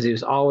because he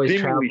was always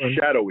seemingly traveling.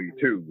 Shadowy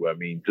too. I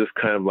mean, just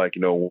kind of like,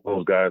 one of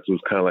those guys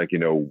who's kind of like,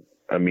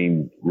 I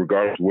mean,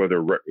 regardless of whether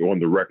on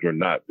the record or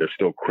not, they're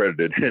still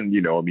credited. And,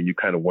 you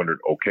kind of wondered,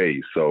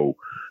 okay, so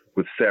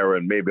with Sarah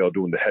and Mabel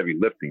doing the heavy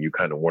lifting, you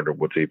kind of wonder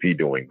what's AP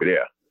doing. But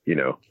yeah,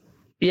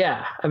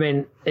 Yeah, I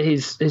mean,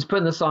 he's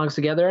putting the songs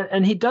together,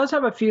 and he does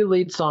have a few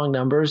lead song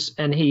numbers,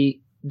 and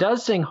he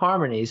does sing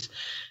harmonies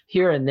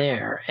here and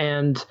there,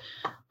 and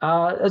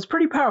it's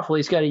pretty powerful.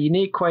 He's got a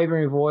unique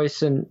quavering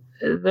voice, and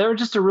they're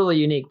just a really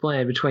unique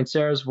blend between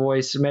Sarah's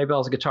voice,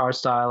 Mabel's guitar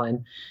style,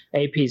 and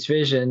AP's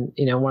vision,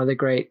 one of the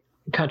great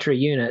country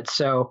units.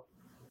 So,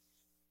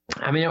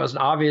 I mean, it was an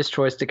obvious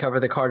choice to cover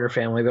the Carter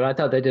Family, but I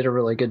thought they did a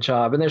really good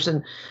job. And there's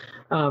some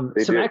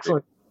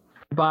excellent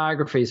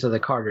biographies of the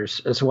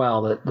Carters as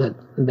well that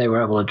they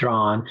were able to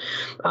draw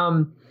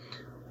on.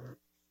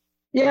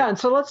 And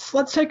so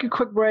let's take a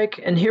quick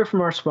break and hear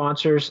from our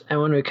sponsors.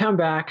 And when we come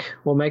back,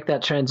 we'll make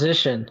that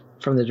transition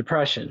from the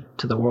Depression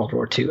to the World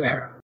War II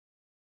era.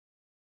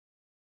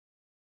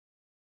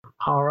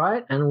 All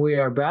right, and we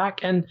are back.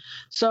 And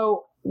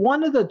so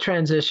one of the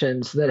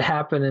transitions that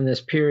happened in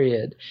this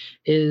period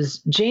is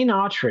Gene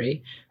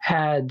Autry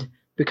had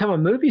become a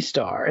movie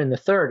star in the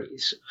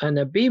 30s and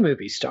a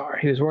B-movie star.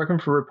 He was working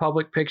for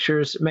Republic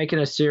Pictures, making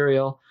a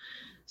serials,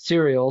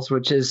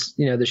 which is,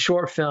 the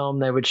short film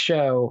they would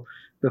show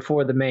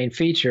before the main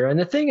feature. And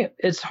the thing,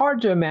 it's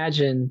hard to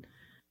imagine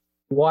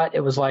what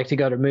it was like to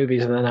go to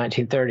movies in the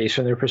 1930s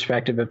from the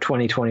perspective of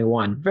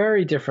 2021.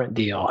 Very different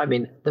deal. I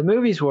mean, the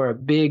movies were a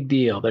big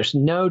deal. There's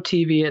no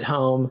TV at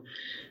home.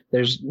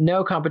 There's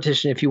no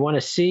competition. If you want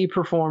to see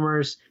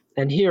performers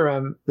and hear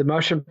them, the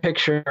motion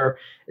picture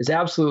is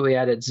absolutely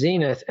at its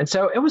zenith. And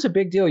so it was a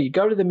big deal. You'd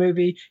go to the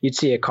movie, you'd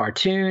see a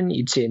cartoon,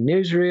 you'd see a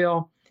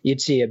newsreel,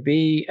 you'd see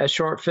a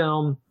short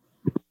film.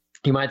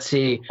 You might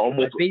see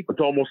it's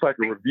almost like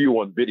a review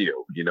on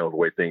video, you know, the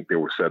way they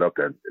were set up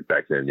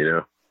back then, you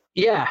know?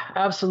 Yeah,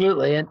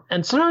 absolutely.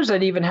 And sometimes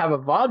they'd even have a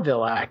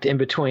vaudeville act in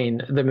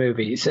between the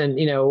movies, and,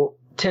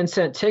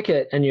 10-cent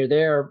ticket, and you're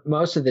there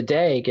most of the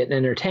day getting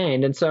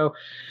entertained. And so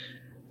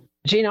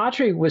Gene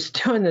Autry was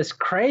doing this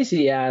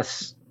crazy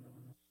ass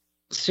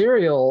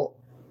serial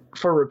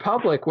for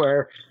Republic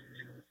where,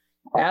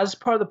 as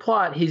part of the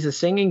plot, he's a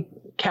singing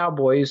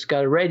cowboy who's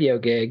got a radio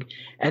gig,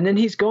 and then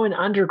he's going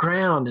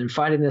underground and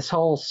fighting this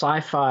whole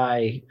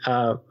sci-fi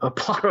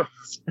plot.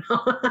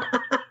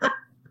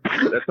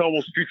 That's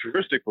almost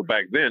futuristic for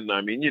back then.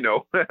 I mean,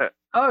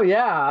 Oh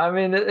yeah, I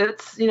mean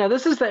it's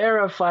this is the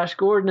era of Flash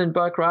Gordon and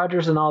Buck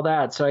Rogers and all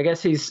that. So I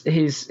guess he's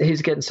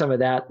getting some of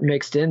that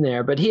mixed in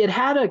there. But he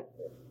had a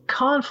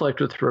conflict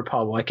with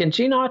Republic, and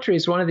Gene Autry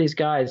is one of these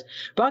guys.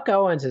 Buck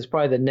Owens is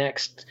probably the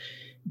next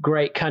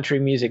great country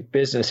music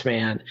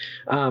businessman,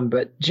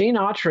 but Gene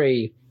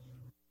Autry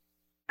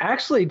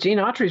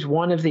is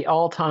one of the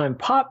all-time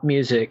pop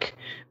music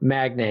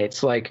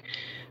magnates. Like,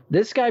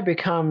 this guy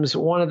becomes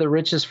one of the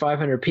richest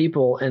 500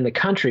 people in the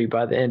country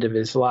by the end of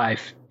his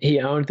life. He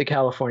owned the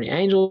California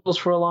Angels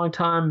for a long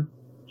time.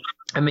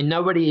 I mean,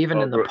 nobody even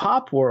in the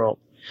pop world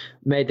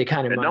made the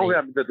kind of money. And now we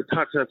have the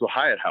Continental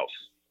Hyatt House,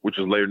 which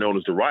is later known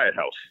as the Riot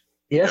House.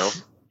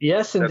 Yes,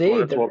 yes,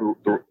 indeed. That's why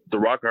the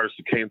rock artists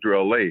who came through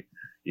L.A.,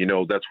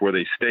 that's where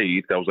they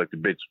stayed. That was like the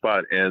big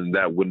spot, and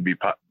that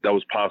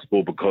was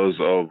possible because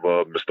of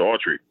Mr.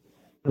 Autry.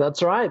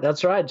 That's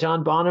right.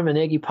 John Bonham and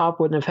Iggy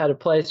Pop wouldn't have had a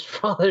place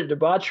for all their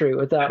debauchery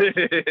without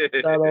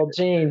old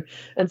Gene.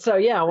 And so,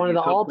 yeah, one of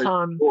the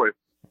all-time.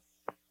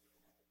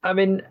 I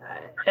mean,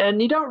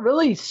 and you don't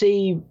really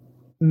see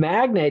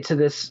magnates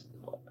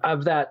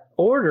of that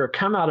order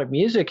come out of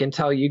music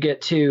until you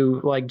get to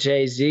like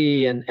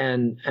Jay-Z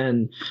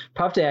and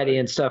Puff Daddy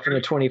and stuff in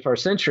the 21st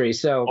century.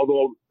 So,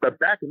 although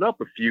backing up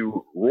a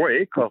few,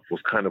 Roy Acuff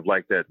was kind of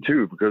like that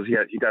too, because he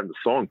got into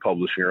song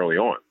publishing early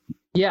on.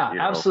 Yeah,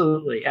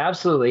 absolutely.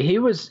 He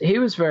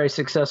was very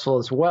successful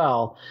as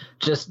well,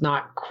 just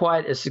not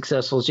quite as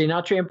successful as Gene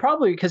Autry, and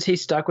probably because he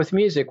stuck with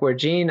music, where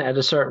Gene, at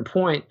a certain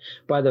point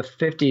by the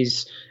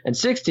 50s and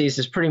 60s,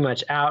 is pretty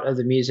much out of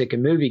the music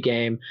and movie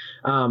game.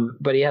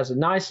 But he has a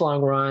nice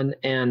long run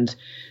and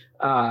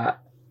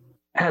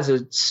has a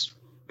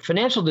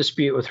financial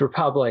dispute with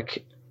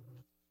Republic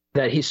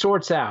that he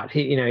sorts out.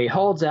 He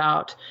holds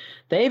out.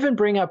 They even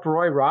bring up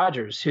Roy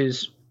Rogers,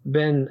 who's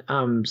been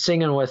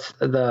singing with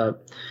the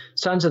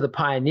Sons of the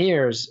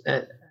Pioneers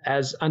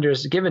as under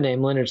his given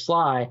name, Leonard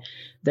Sly.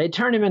 They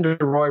turn him into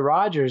Roy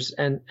Rogers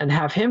and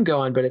have him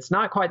going, but it's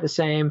not quite the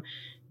same.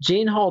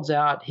 Gene holds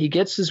out. He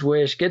gets his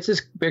wish, gets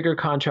his bigger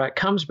contract,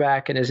 comes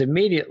back, and is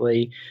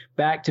immediately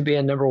back to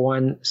being number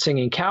one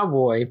singing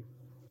cowboy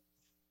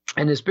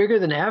and is bigger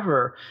than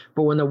ever.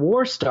 But when the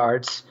war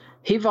starts,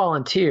 he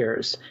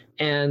volunteers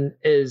and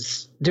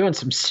is doing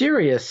some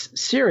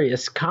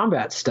serious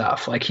combat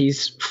stuff. Like,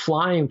 he's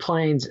flying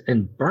planes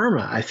in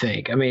Burma, I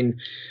think. I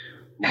mean,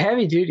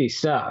 heavy duty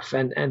stuff,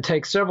 and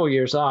takes several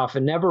years off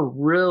and never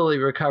really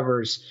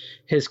recovers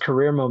his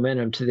career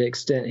momentum to the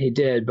extent he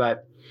did.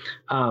 But,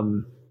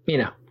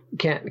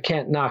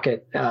 can't knock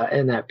it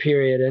in that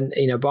period.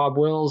 And, Bob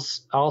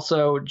Wills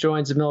also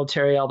joins the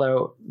military,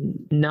 although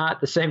not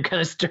the same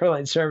kind of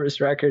sterling service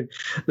record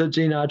that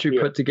Gene Autry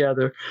put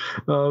together.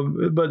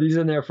 But he's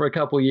in there for a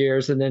couple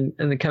years and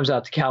then comes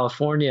out to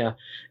California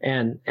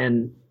and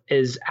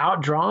is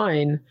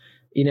outdrawing,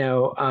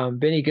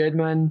 Benny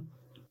Goodman,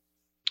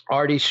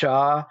 Artie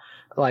Shaw,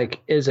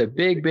 is a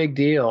big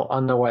deal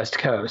on the West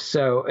Coast.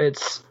 So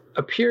it's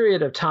a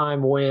period of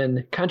time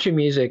when country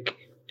music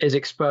is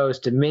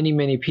exposed to many,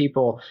 many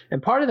people.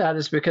 And part of that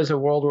is because of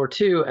World War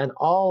II and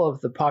all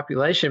of the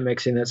population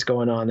mixing that's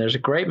going on. There's a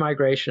great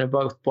migration of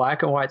both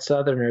black and white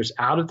Southerners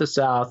out of the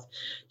South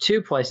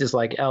to places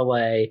like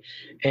LA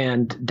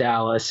and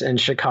Dallas and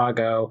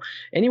Chicago.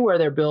 Anywhere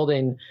they're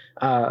building,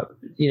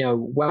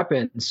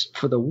 weapons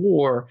for the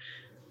war,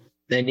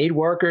 they need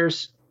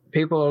workers.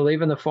 People are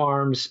leaving the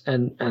farms,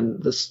 and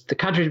the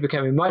country is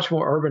becoming much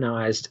more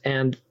urbanized.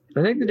 And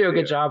I think they do a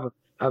good job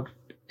of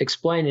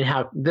explaining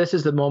how this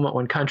is the moment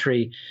when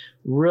country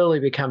really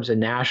becomes a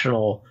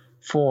national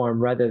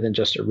form rather than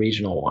just a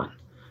regional one.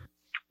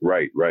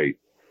 Right. I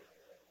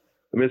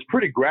mean, it's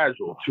pretty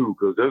gradual too,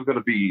 because there's going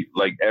to be,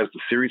 as the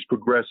series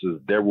progresses,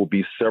 there will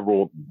be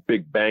several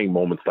big bang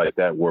moments like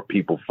that where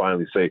people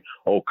finally say,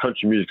 oh,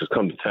 country music has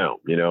come to town,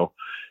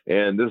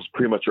 and this is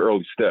pretty much an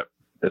early step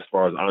as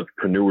far as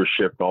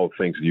entrepreneurship and all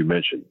the things that you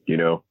mentioned,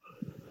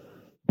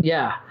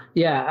 Yeah,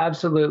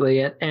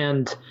 absolutely.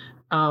 And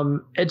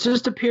it's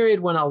just a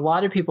period when a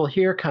lot of people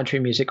hear country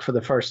music for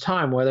the first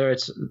time, whether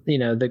it's,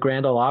 the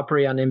Grand Ole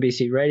Opry on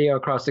NBC radio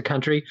across the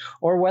country,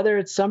 or whether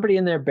it's somebody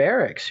in their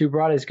barracks who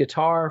brought his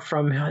guitar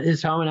from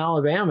his home in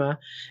Alabama.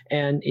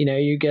 And,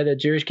 you get a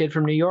Jewish kid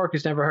from New York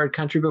who's never heard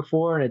country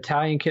before, an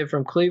Italian kid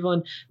from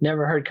Cleveland,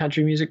 never heard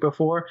country music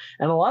before.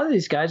 And a lot of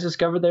these guys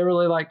discovered they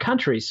really like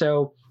country.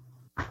 So,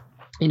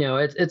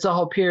 it's a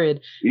whole period.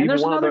 And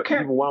there's another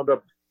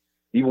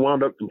he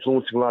wound up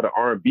influencing a lot of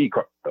R&B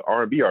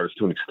artists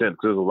to an extent.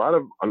 Because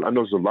I know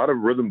there's a lot of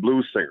rhythm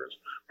blues singers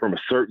from a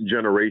certain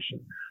generation.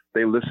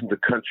 They listen to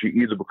country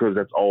either because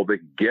that's all they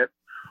could get,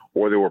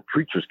 or they were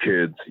preacher's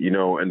kids,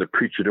 and the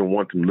preacher didn't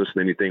want them to listen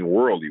to anything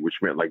worldly, which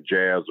meant like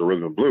jazz or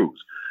rhythm and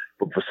blues.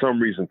 But for some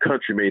reason,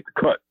 country made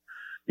the cut,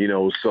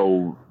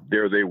 so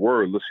there they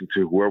were listening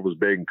to whoever was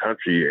begging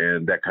country,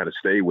 and that kind of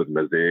stayed with them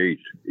as they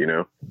aged,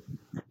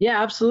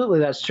 Yeah, absolutely.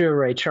 That's true.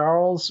 Ray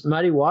Charles,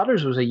 Muddy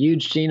Waters was a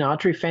huge Gene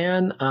Autry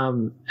fan,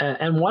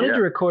 and wanted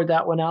to record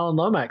that when Alan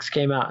Lomax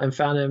came out and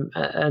found him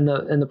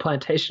in the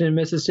plantation in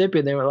Mississippi.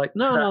 And they were like,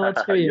 no,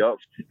 let's hear you.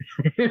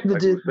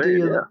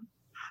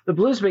 The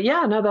blues. But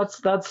yeah, no, that's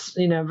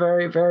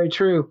very, very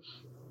true.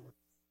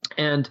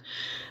 And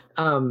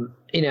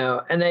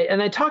and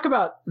they talk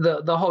about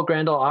the whole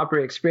Grand Ole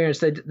Opry experience.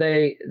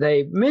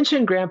 They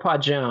mention Grandpa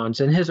Jones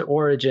and his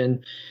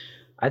origin,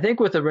 I think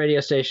with a radio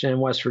station in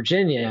West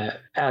Virginia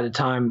at a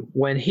time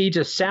when he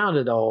just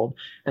sounded old.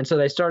 And so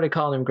they started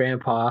calling him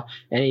Grandpa,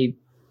 and he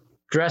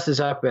dresses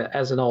up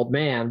as an old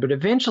man, but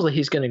eventually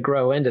he's going to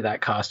grow into that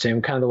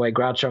costume, kind of the way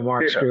Groucho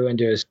Marx grew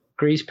into his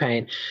grease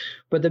paint.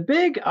 But the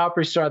big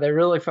Opry star they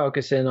really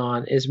focus in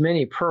on is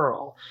Minnie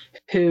Pearl,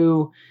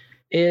 who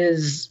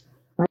is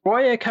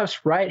Roy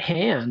Acuff's right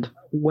hand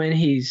when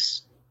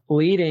he's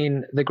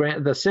leading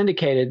the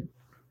syndicated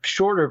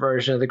shorter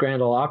version of the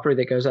Grand Ole Opry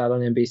that goes out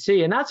on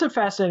NBC. And that's a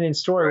fascinating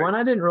story, one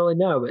I didn't really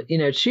know.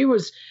 But, she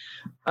was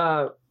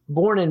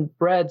born and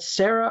bred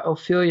Sarah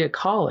Ophelia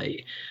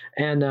Colley,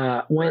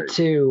 and went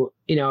to,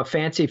 a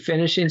fancy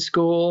finishing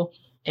school,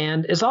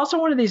 and is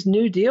also one of these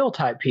New Deal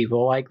type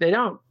people. Like, they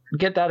don't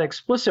get that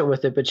explicit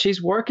with it, but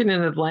she's working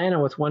in Atlanta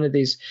with one of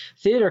these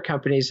theater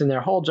companies, and their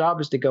whole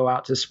job is to go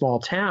out to small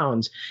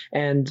towns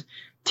and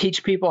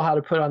teach people how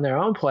to put on their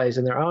own plays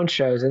and their own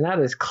shows. And that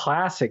is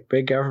classic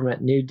big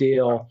government New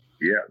Deal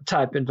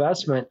type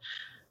investment.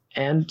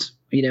 And,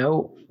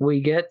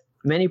 we get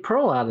Minnie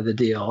Pearl out of the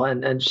deal.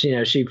 And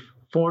she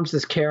forms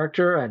this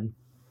character, and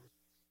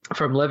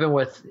from living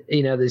with,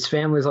 these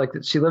families, like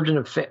she lived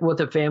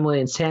with a family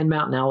in Sand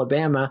Mountain,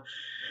 Alabama,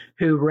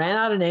 who ran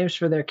out of names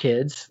for their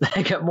kids.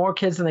 They got more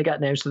kids than they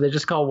got names, so they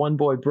just call one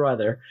boy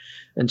Brother.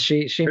 And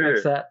she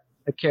makes that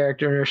a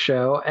character in her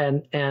show,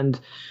 and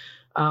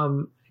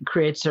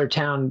creates her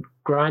town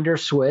Grinder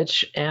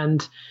Switch,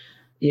 and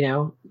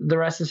the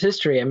rest is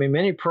history. I mean,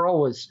 Minnie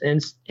Pearl was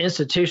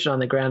institution on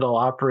the Grand Ole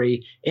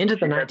Opry into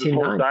the 1990s. This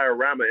whole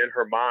diorama in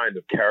her mind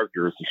of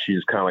characters, and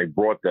she's kind of like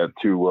brought that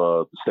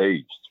to the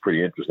stage. It's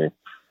pretty interesting.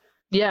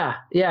 Yeah,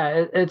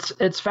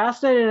 it's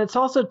fascinating. It's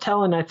also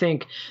telling, I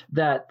think,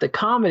 that the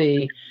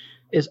comedy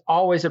is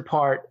always a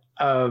part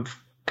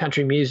of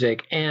country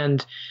music,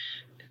 and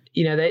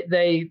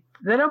they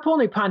don't pull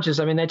any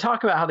punches. I mean, they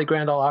talk about how the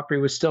Grand Ole Opry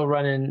was still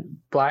running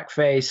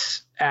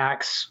blackface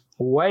acts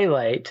way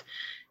late.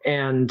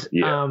 And,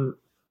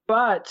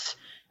 but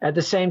at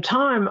the same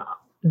time,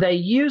 they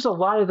use a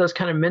lot of those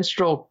kind of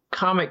minstrel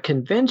comic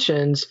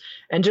conventions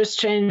and just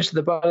change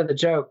the butt of the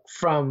joke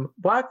from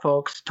black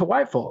folks to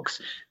white folks.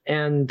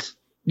 And,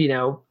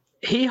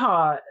 Hee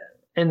Haw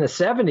in the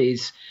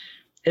 70s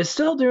is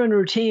still doing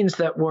routines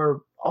that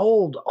were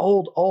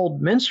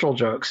old minstrel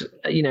jokes,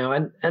 but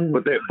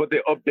they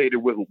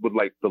updated with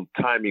like the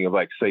timing of,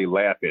 like, say,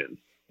 laugh-in,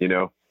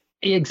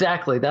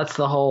 Exactly. That's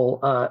the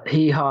whole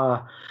hee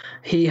haw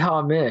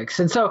mix.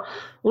 And so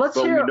let's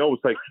hear. We know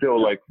it's like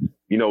still like,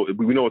 we know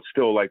it's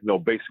still like,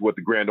 basically what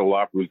the Grand Ole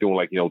Opry was doing,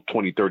 like,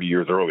 20, 30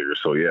 years earlier.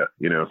 So yeah,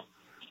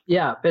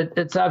 Yeah,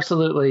 it's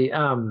absolutely,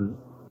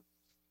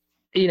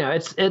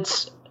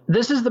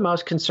 this is the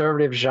most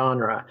conservative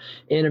genre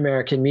in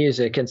American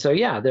music. And so,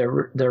 yeah,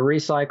 they're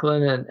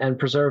recycling and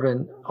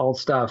preserving old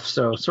stuff.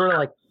 So sort of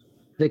like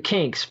the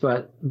Kinks,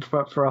 but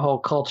for a whole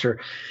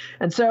culture.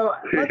 And so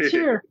let's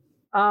hear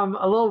a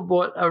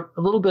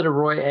little bit of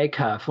Roy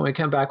Acuff. When we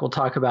come back, we'll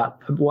talk about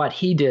what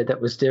he did that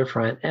was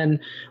different.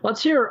 And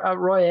let's hear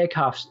Roy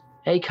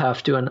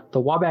Acuff doing the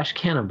Wabash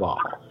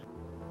Cannonball.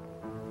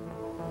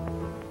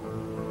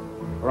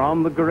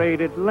 From the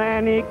great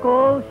Atlantic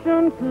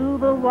Ocean to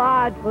the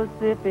wide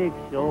Pacific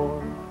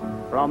shore,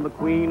 from the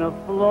queen of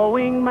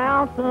flowing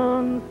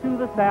mountains to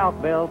the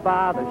South Belle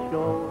by the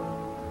shore,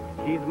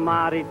 she's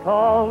mighty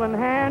tall and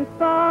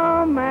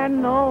handsome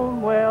and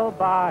known well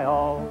by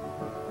all.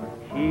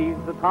 She's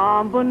the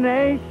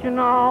combination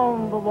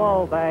on the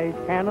Wabash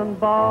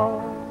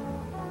Cannonball.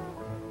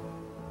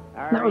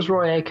 That was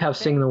Roy Acuff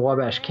singing the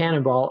Wabash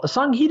Cannonball, a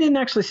song he didn't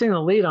actually sing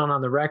the lead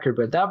on the record,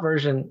 but that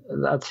version,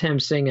 that's him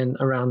singing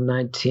around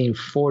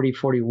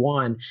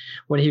 1940-41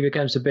 when he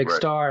becomes a big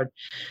star.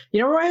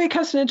 Roy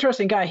Acuff's an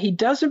interesting guy. He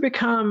doesn't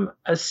become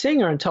a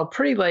singer until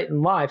pretty late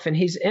in life, and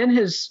he's in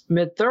his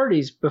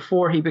mid-30s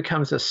before he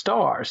becomes a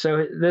star.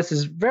 So this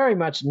is very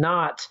much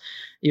not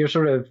your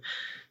sort of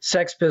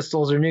Sex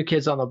Pistols or New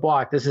Kids on the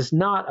Block. This is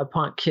not a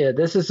punk kid.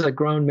 This is a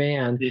grown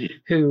man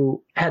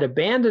who had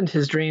abandoned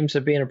his dreams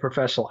of being a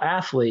professional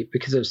athlete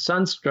because of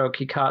sunstroke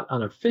he caught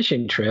on a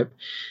fishing trip.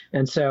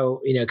 And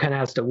so, kind of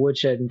has to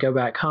woodshed and go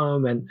back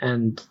home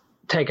and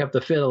take up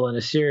the fiddle in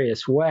a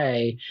serious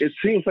way. It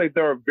seems like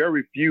there are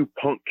very few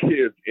punk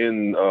kids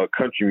in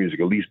country music,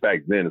 at least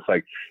back then. It's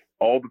like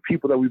all the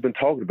people that we've been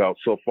talking about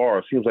so far,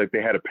 it seems like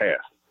they had a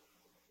past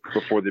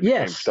before they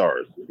became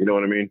stars. You know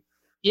what I mean?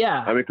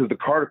 Yeah. I mean, because the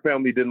Carter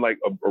family didn't like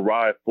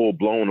arrive full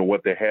blown on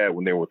what they had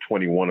when they were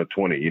 21 or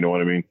 20. You know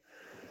what I mean?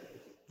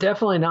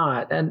 Definitely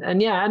not. And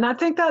I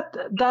think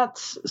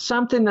that's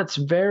something that's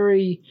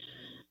very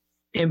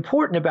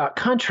important about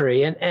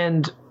country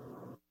and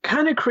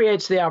kind of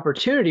creates the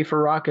opportunity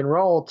for rock and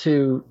roll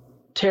to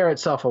tear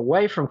itself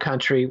away from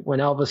country when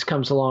Elvis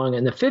comes along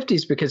in the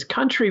 50s, because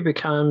country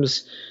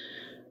becomes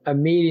a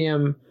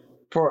medium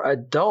for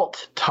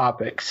adult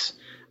topics.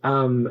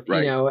 Right.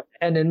 You know,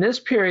 and in this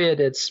period,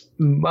 it's,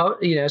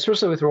 you know,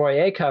 especially with Roy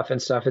Acuff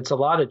and stuff, it's a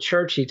lot of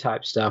churchy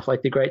type stuff,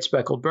 like The Great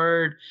Speckled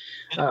Bird,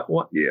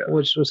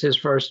 which was his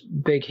first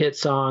big hit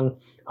song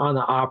on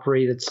the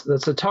Opry.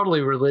 That's a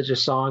totally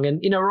religious song.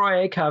 And, you know,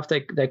 Roy Acuff,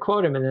 they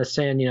quote him in this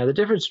saying, you know, the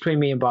difference between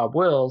me and Bob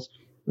Wills,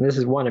 and this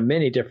is one of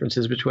many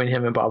differences between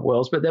him and Bob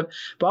Wills, but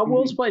Bob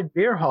Wills played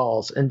beer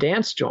halls and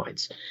dance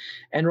joints.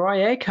 And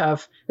Roy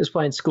Acuff is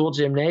playing school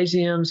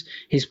gymnasiums.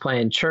 He's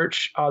playing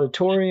church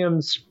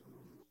auditoriums.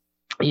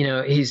 You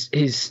know, he's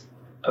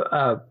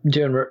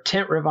doing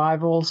tent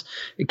revivals.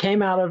 It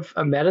came out of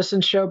a medicine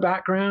show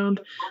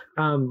background.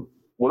 Well,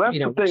 that's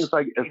the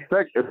thing. It's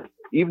like,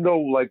 even though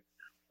like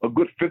a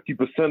good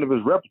 50% of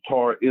his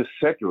repertoire is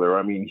secular.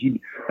 I mean,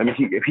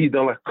 if he's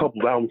done like a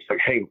couple albums like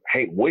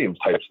Hank Williams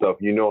type stuff,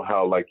 you know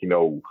how like, you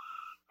know,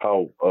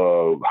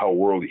 how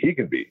worldly he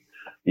can be,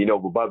 you know.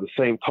 But by the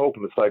same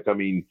token, it's like, I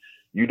mean,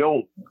 you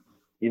don't,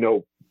 you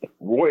know,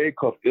 Roy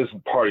Acuff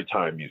isn't party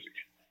time music,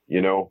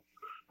 you know.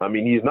 I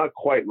mean, he's not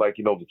quite like,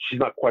 you know, she's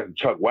not quite the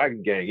Chuck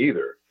Wagon Gang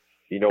either,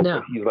 you know. No.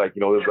 But he's like,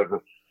 you know, there's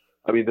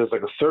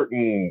like a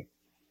certain,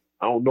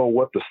 I don't know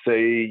what to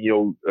say,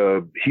 you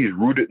know, he's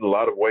rooted in a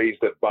lot of ways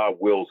that Bob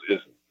Wills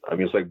isn't. I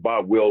mean, it's like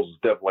Bob Wills is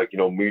definitely like, you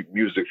know,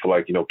 music for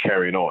like, you know,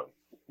 carrying on,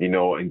 you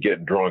know, and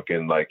getting drunk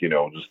and like, you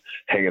know, just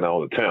hanging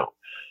out in the town,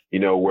 you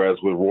know, whereas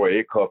with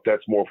Roy Acuff,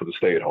 that's more for the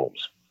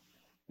stay-at-homes.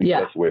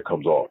 Yeah. That's the way it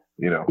comes off,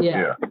 you know?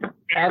 Yeah.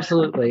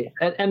 Absolutely.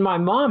 And my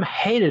mom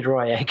hated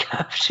Roy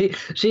Acuff.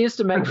 She used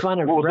to make fun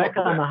of Wreck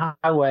on the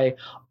Highway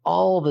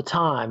all the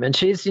time. And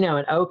she's, you know,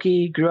 an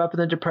Okie, grew up in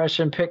the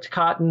Depression, picked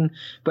cotton,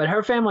 but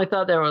her family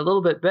thought they were a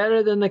little bit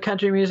better than the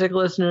country music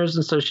listeners.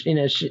 And so, she, you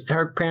know,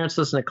 her parents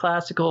listened to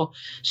classical.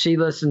 She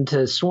listened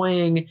to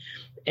swing.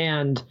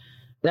 And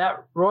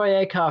that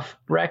Roy Acuff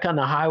Wreck on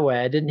the Highway,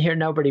 I didn't hear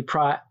nobody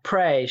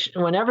pray.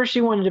 Whenever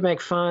she wanted to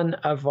make fun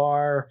of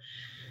our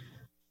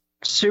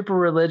super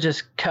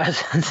religious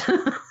cousins,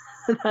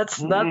 that's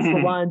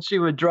the line she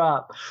would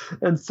drop.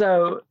 And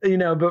so, you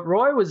know, but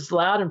Roy was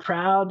loud and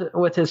proud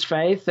with his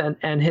faith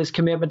and his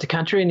commitment to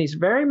country. And he's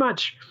very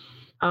much,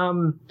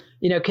 you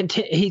know,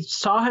 he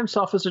saw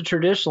himself as a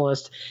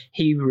traditionalist.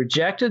 He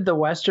rejected the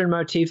Western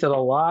motif that a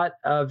lot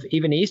of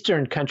even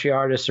Eastern country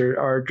artists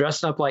are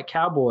dressing up like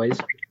cowboys.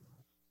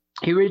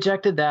 He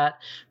rejected that,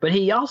 but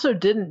he also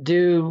didn't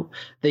do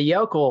the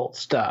yokel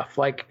stuff.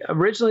 Like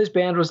originally his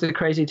band was the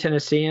Crazy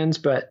Tennesseans,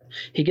 but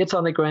he gets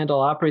on the Grand Ole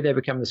Opry, they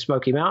become the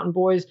Smoky Mountain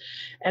Boys.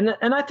 And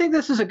I think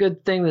this is a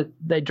good thing that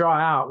they draw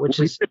out, which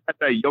is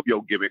that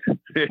yo-yo gimmick.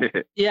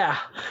 Yeah.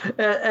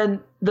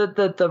 And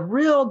the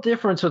real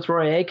difference with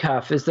Roy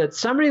Acuff is that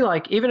somebody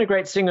like, even a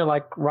great singer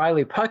like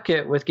Riley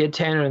Puckett with Gid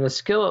Tanner and the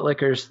Skillet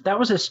Lickers, that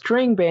was a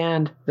string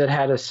band that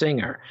had a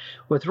singer.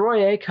 With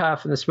Roy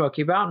Acuff and the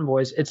Smoky Mountain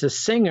Boys, it's a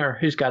singer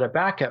who's got a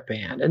backup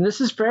band. And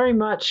this is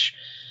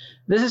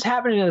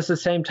happening at the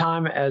same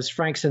time as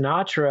Frank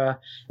Sinatra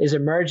is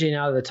emerging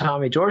out of the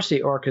Tommy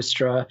Dorsey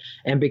Orchestra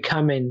and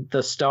becoming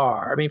the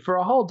star. I mean, for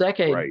a whole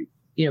decade, right,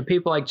 you know,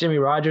 people like Jimmy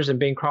Rogers and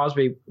Bing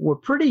Crosby were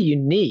pretty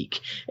unique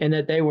in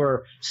that they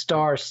were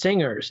star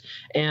singers.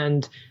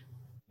 And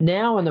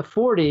now in the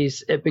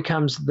 40s, it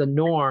becomes the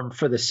norm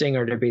for the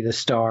singer to be the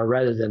star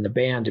rather than the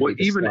band to be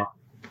the star.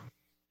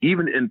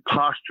 Even in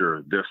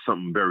posture, there's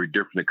something very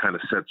different that kind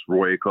of sets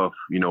Roy Acuff,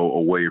 you know,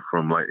 away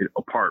from like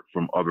apart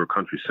from other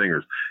country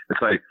singers.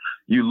 It's like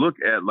you look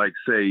at like,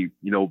 say,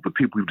 you know, the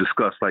people we've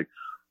discussed, like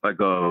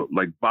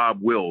Bob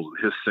Wills,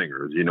 his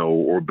singers, you know,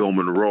 or Bill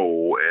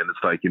Monroe, and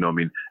it's like, you know, I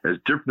mean, as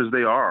different as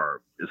they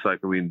are, it's like,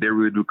 I mean, they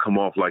really do come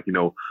off like, you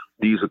know,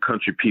 these are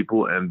country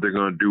people, and they're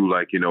gonna do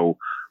like, you know,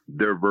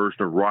 their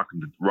version of rock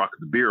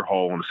the beer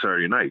hall on a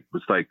Saturday night.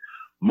 It's like,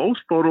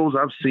 most photos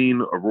I've seen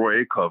of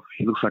Roy Acuff,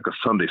 he looks like a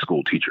Sunday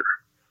school teacher.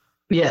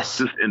 Yes.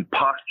 Just in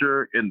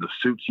posture, in the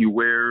suits he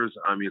wears.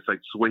 I mean, it's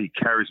like the way he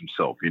carries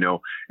himself, you know.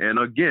 And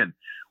again,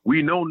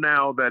 we know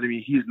now that, I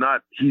mean,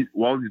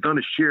 while he's done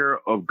a share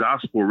of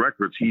gospel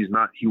records, he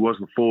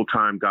wasn't a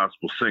full-time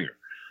gospel singer.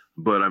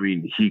 But I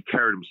mean, he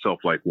carried himself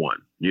like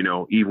one, you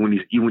know, even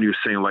when you're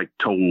saying like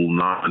total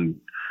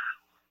non,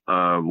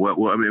 I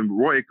mean,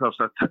 Roy Acuff,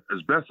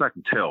 as best I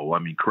can tell, I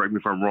mean, correct me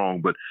if I'm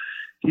wrong, but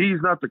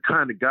he's not the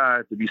kind of guy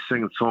to be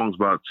singing songs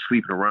about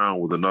sleeping around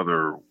with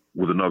another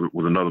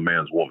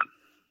man's woman,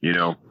 you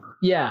know?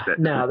 Yeah, that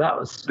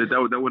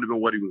would have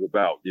been what he was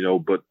about, you know?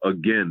 But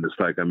again, it's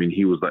like, I mean,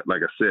 he was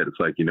like I said,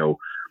 it's like, you know,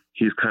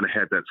 he's kind of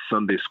had that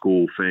Sunday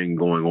school thing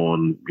going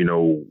on, you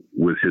know,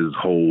 with his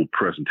whole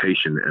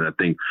presentation. And I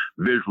think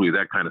visually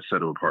that kind of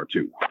set him apart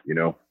too, you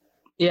know?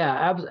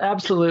 Yeah,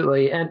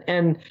 absolutely.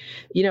 And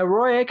you know,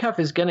 Roy Acuff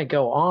is going to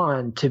go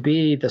on to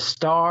be the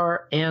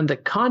star and the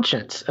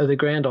conscience of the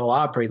Grand Ole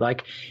Opry.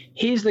 Like,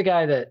 he's the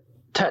guy that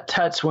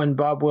tuts when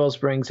Bob Wills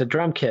brings a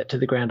drum kit to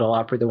the Grand Ole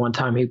Opry the one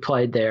time he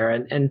played there.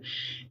 And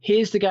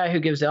he's the guy who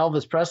gives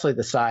Elvis Presley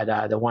the side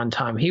eye the one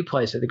time he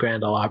plays at the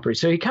Grand Ole Opry.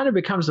 So he kind of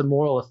becomes the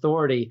moral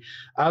authority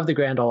of the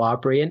Grand Ole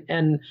Opry.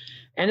 And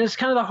it's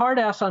kind of the hard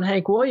ass on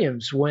Hank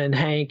Williams when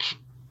Hank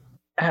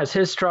has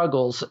his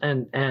struggles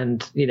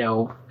and you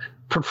know,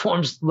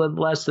 performs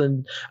less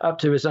than up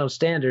to his own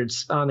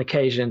standards on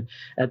occasion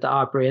at the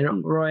Opry.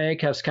 And Roy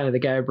Acuff's kind of the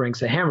guy who brings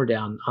the hammer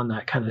down on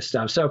that kind of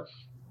stuff. So,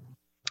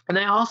 and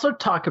they also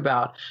talk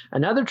about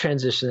another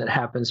transition that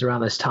happens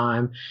around this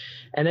time,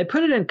 and they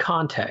put it in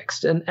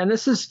context. And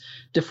this is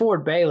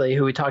DeFord Bailey,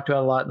 who we talked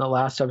about a lot in the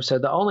last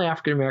episode, the only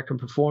African-American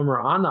performer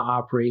on the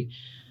Opry,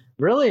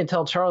 really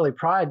until Charley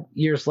Pride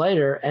years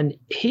later. And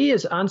he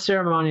is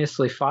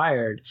unceremoniously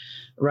fired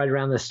right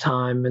around this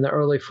time in the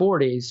early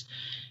 40s.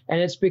 And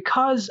it's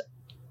because,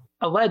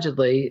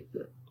 allegedly,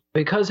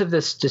 because of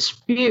this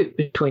dispute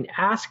between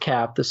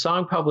ASCAP, the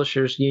song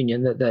publishers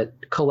union that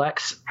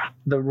collects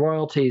the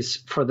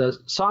royalties for the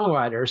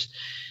songwriters,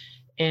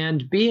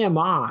 and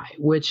BMI,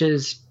 which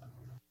is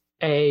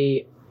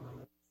a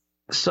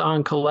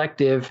song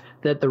collective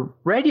that the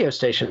radio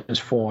station has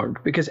formed,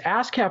 because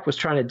ASCAP was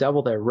trying to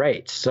double their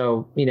rates.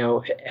 So, you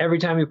know, every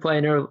time you play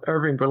an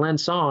Irving Berlin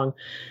song,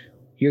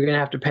 you're going to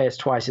have to pay us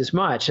twice as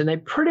much. And they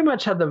pretty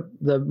much had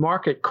the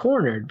market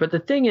cornered. But the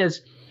thing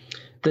is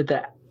that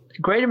the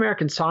Great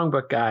American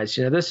Songbook guys,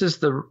 you know, this is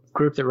the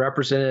group that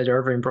represented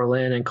Irving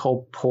Berlin and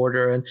Cole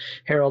Porter and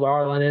Harold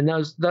Arlen and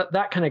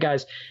that kind of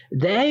guys.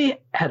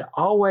 They had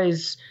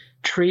always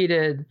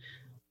treated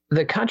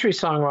the country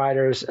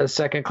songwriters as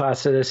second-class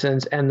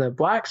citizens and the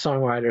black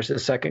songwriters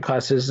as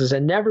second-class citizens,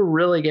 and never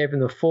really gave them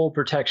the full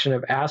protection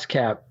of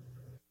ASCAP.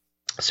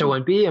 So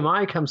when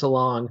BMI comes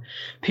along,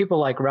 people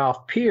like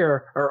Ralph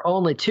Peer are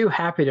only too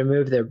happy to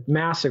move their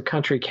massive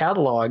country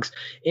catalogs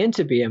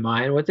into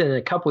BMI. And within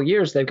a couple of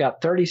years, they've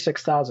got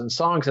 36,000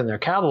 songs in their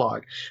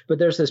catalog. But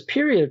there's this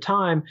period of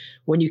time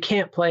when you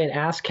can't play an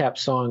ASCAP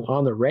song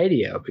on the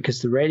radio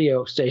because the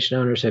radio station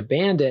owners have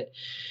banned it.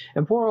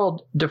 And poor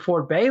old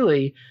DeFord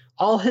Bailey,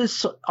 all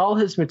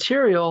his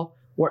material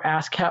were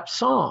ASCAP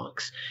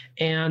songs.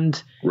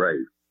 And right.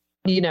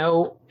 You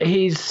know,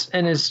 he's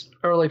in his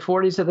early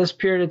 40s at this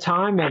period of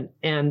time,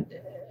 and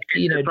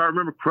you know, if I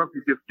remember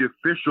correctly, the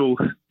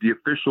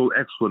official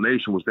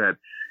explanation was that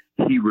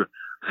he was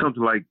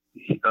something like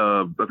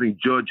I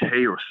think Judge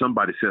Hay or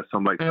somebody said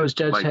something like it was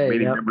Judge like Hay.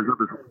 Many yep. members of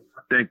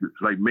his,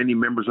 like many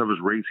members of his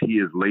race, he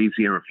is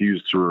lazy and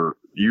refuses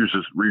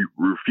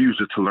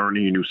to learn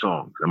any new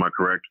songs. Am I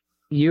correct?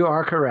 You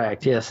are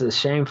correct. Yes, it's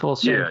shameful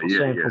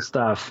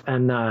stuff.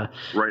 And right,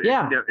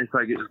 yeah, it's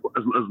like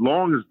as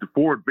long as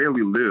DeFord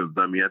Bailey lived.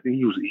 I mean, I think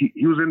he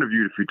was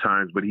interviewed a few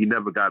times, but he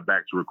never got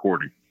back to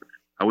recording.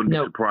 I wouldn't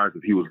be surprised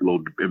if he was a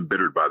little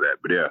embittered by that.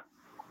 But yeah.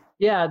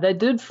 Yeah, they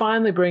did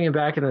finally bring him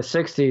back in the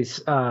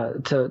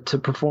 60s to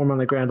perform on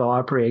the Grand Ole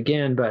Opry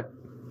again, but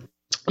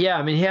yeah,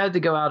 I mean, he had to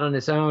go out on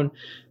his own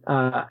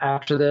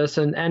after this,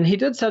 and he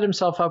did set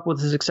himself up with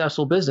a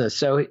successful business.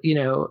 So, you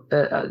know,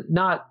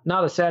 not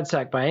a sad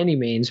sack by any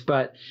means,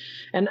 but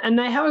and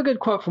they have a good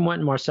quote from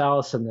Wynton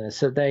Marsalis in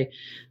this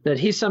that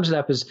he sums it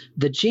up as: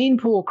 the gene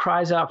pool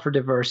cries out for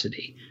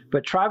diversity,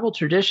 but tribal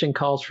tradition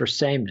calls for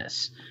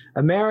sameness.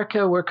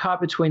 America, we're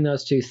caught between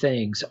those two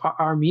things.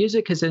 Our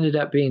music has ended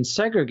up being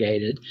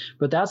segregated,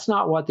 but that's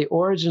not what the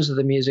origins of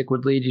the music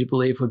would lead you to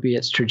believe would be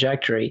its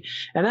trajectory.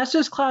 And that's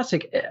just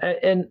classic.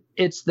 And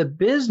it's the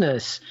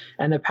business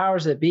and the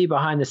powers that be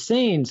behind the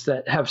scenes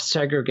that have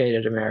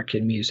segregated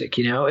American music.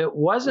 You know, it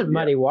wasn't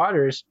Muddy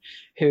Waters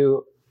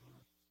who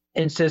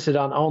insisted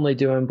on only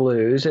doing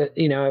blues. It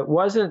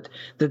wasn't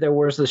that there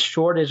was this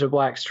shortage of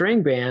black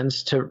string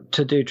bands to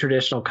do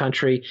traditional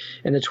country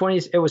in the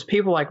 20s. It was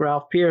people like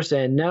Ralph Peer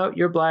saying, no,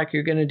 you're black,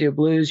 you're going to do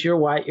blues. You're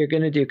white, you're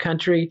going to do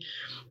country.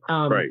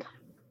 Right.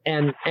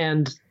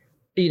 And,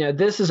 you know,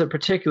 this is a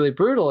particularly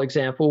brutal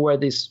example where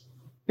this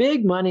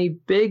big money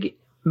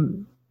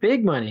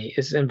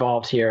is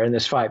involved here in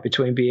this fight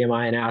between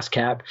BMI and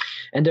ASCAP.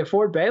 And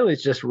DeFord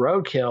Bailey's just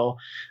roadkill,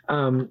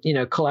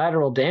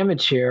 collateral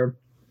damage here.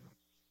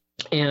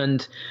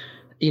 And,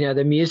 you know,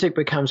 the music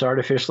becomes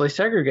artificially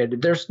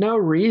segregated. There's no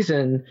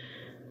reason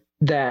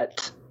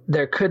that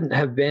there couldn't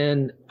have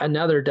been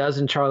another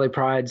dozen Charley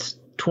Prides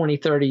 20,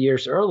 30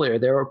 years earlier.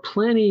 There were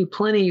plenty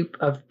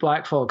of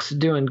black folks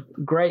doing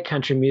great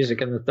country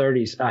music in the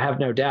 30s, I have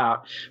no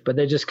doubt, but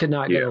they just could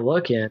not get a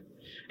look in.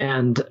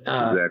 And,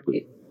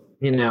 exactly.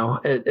 You know,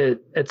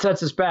 it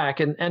sets us back.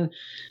 And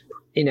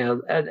you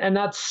know, and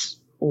that's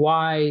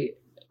why,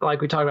 like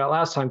we talked about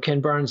last time,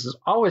 Ken Burns is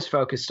always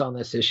focused on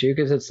this issue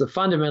because it's the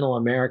fundamental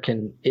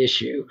American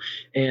issue.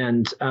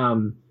 And,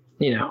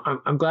 you know,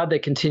 I'm glad they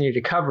continue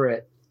to cover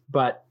it.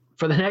 But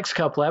for the next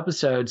couple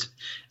episodes,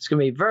 it's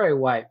going to be very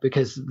white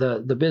because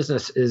the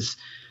business is,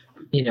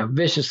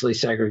 viciously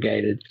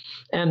segregated.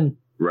 And,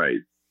 right.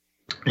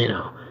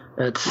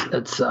 It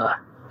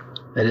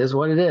is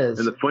what it is.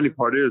 And the funny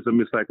part is,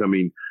 it's like,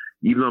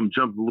 even though I'm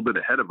jumping a little bit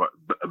ahead of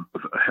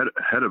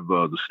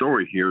the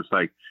story here, it's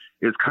like,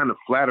 it's kind of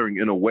flattering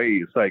in a way.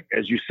 It's like,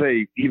 as you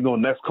say, even though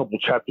the next couple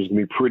of chapters are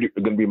going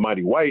to be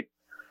mighty white,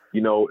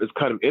 it's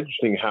kind of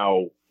interesting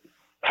how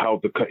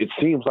it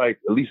seems like,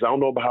 at least I don't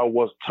know about how it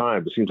was at the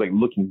time, but it seems like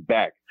looking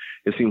back,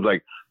 it seems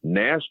like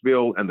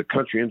Nashville and the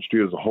country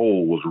industry as a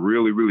whole was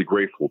really, really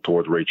grateful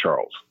towards Ray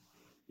Charles.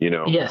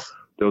 Yes.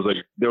 There was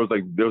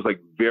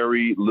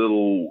very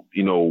little,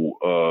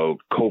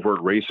 covert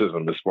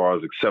racism as far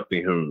as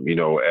accepting him,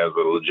 as a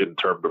legit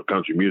interpreter of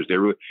country music. They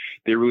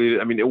really,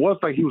 it was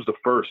like he was the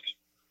first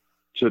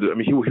he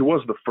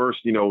wasn't the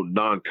first,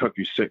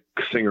 non-country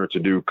singer to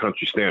do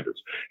country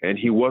standards. And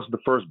he wasn't the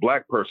first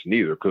black person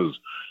either, because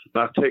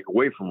not to take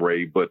away from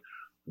Ray, but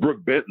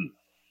Brooke Benton,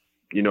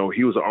 he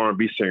was an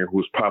R&B singer who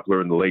was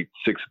popular in the late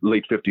 50s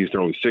and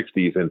early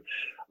 60s. And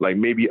like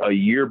maybe a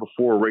year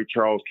before Ray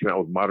Charles came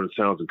out with Modern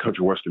Sounds and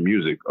Country Western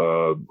Music,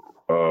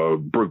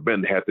 Brooke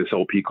Benton had this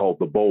LP called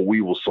The Boll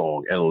Weevil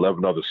Song and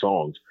 11 other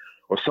songs,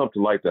 or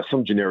something like that,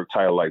 some generic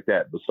title like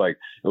that. But it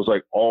was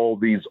like all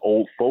these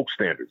old folk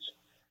standards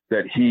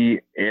that he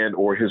and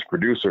or his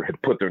producer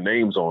had put their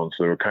names on,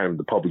 so they were kind of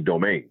the public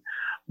domain.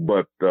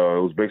 But it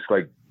was basically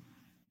like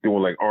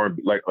doing like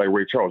R&B, like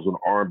Ray Charles doing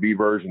R&B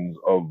versions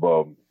of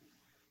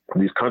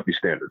these country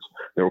standards.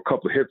 There were a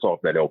couple of hits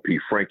off that LP,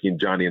 Frankie and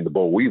Johnny and the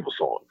Boll Weevil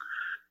Song.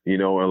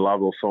 And a lot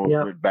of those songs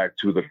went back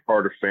to the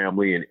Carter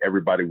family and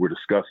everybody we're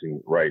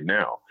discussing right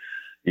now.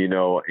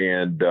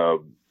 And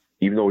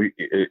even though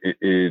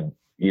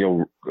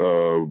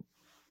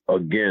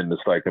again,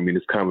 it's like,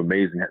 it's kind of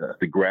amazing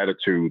the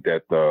gratitude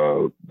that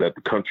the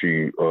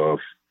country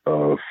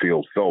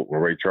field felt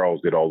when Ray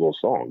Charles did all those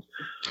songs.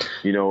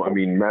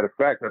 Matter of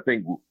fact, I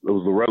think it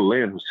was Loretta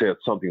Lynn who said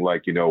something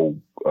like,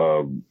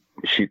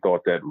 she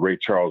thought that Ray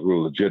Charles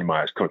really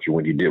legitimized country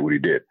when he did what he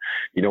did.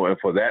 And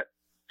for that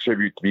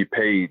tribute to be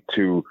paid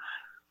to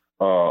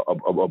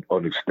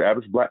an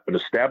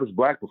established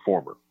black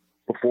performer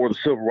before the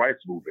civil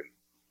rights movement,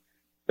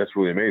 that's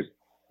really amazing.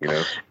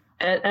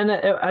 And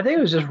I think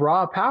it was just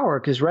raw power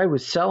because Ray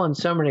was selling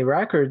so many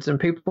records and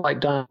people like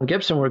Don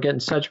Gibson were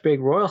getting such big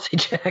royalty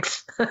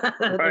checks.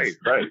 Right.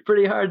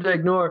 Pretty hard to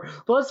ignore.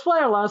 But let's play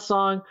our last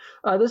song.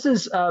 This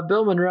is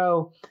Bill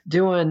Monroe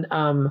doing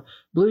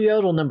Blue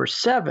Yodel number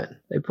 7.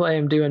 They play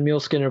him doing Mule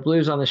Skinner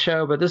Blues on the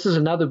show, but this is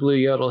another Blue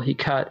Yodel he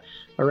cut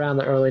around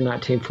the early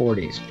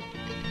 1940s.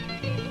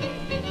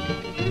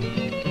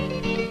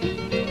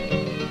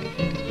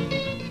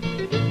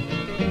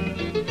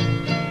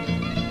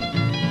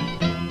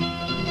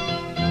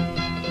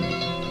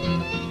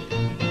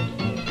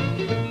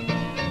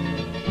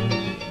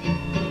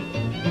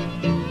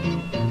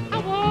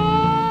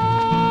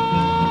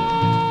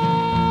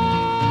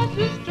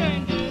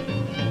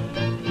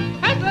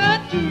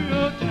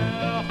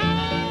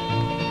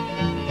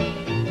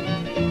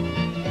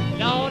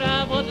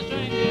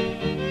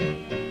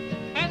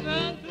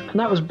 And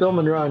that was Bill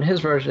Monroe and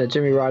his version of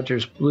Jimmie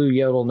Rodgers' Blue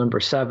Yodel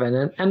number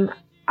 7. And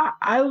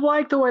I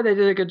like the way they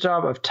did a good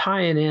job of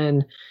tying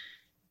in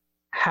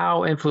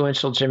how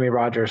influential Jimmie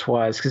Rodgers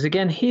was. Because,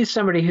 again, he's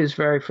somebody who's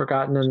very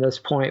forgotten at this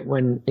point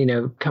when,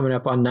 coming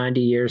up on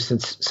 90 years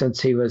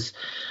since he was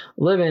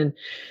living.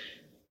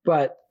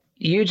 But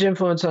huge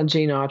influence on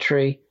Gene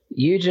Autry,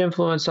 huge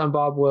influence on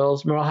Bob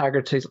Wills. Merle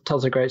Haggard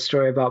tells a great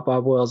story about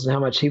Bob Wills and how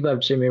much he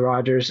loved Jimmie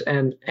Rodgers.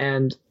 And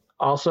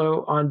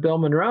also on Bill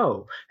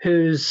Monroe,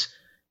 who's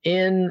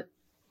in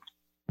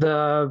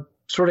the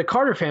sort of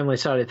Carter family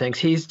side of things.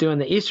 He's doing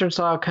the Eastern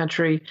style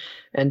country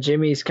and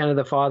Jimmy's kind of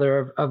the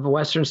father of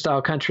Western style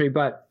country,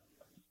 but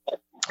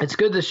it's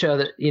good to show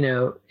that,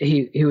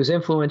 he was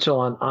influential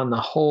on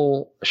the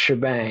whole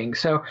shebang.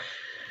 So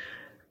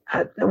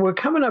we're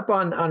coming up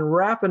on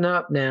wrapping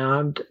up now.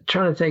 I'm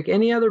trying to think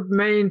any other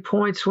main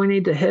points we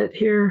need to hit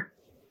here.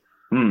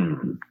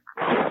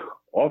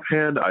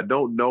 Offhand, I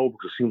don't know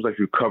because it seems like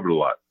you covered a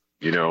lot,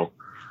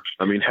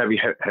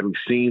 having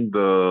seen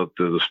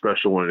the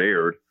special when it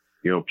aired,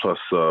 plus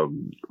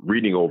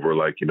reading over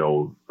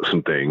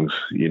some things,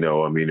 it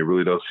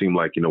really does seem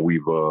like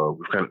we've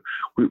kind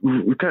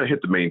of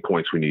hit the main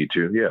points we need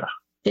to.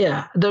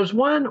 Yeah. There's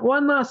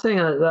one last thing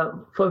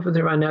that flipping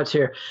through my notes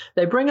here.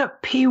 They bring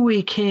up Pee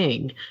Wee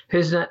King,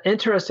 who's an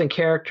interesting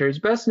character. He's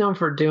best known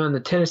for doing the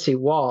Tennessee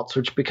Waltz,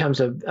 which becomes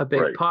a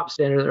big pop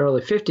standard in the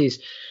early 50s.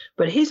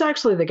 But he's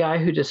actually the guy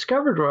who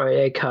discovered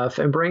Roy Acuff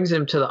and brings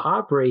him to the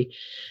Opry.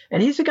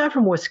 And he's a guy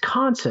from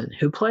Wisconsin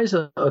who plays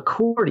an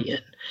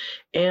accordion.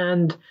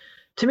 And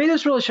to me,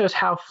 this really shows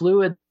how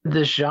fluid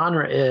this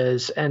genre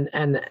is. And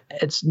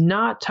it's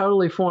not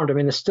totally formed.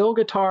 The steel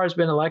guitar has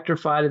been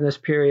electrified in this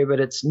period,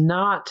 but it's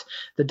not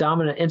the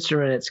dominant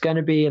instrument it's going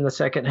to be in the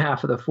second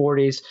half of the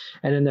 40s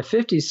and in the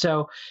 50s.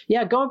 So,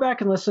 yeah, going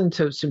back and listening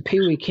to some Pee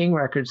Wee King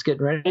records,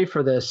 getting ready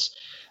for this,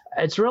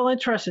 it's real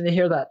interesting to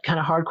hear that kind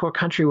of hardcore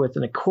country with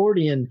an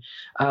accordion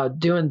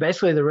doing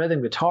basically the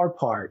rhythm guitar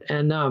part.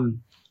 And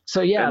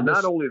so, yeah. And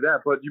not only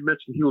that, but you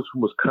mentioned he was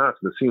from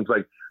Wisconsin. It seems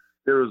like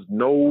there is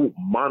no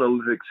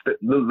monolithic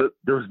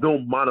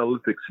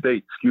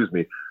state,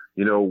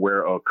 you know,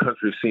 where a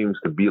country seems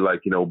to be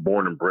like, you know,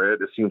 born and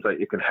bred. It seems like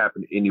it can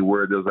happen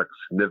anywhere. There's like a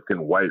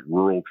significant white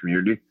rural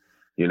community,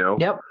 you know?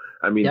 Yep.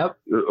 I mean,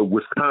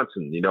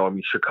 Wisconsin, you know, I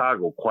mean,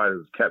 Chicago, quiet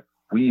as kept.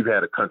 We've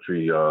had a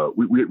country,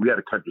 we had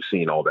a country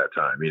scene all that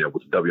time, you know,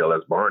 with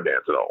WLS Barn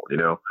Dance and all, you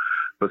know,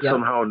 but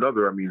somehow or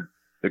another, I mean,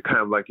 it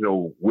kind of like, you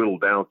know,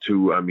 whittled down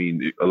to, I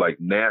mean,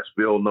 like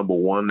Nashville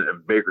 #1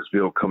 and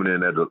Bakersfield,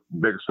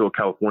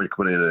 California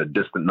coming in at a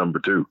distant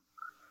 #2.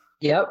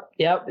 Yep.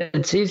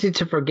 It's easy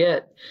to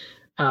forget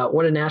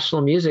what a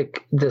national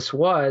music this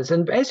was.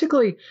 And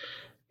basically,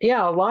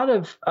 a lot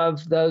of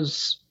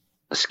those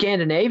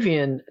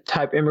Scandinavian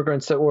type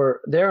immigrants that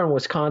were there in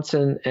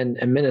Wisconsin and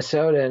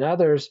Minnesota and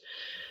others,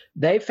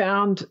 they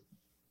found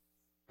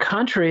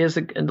country as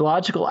a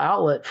logical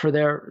outlet for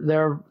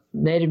their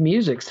native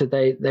musics that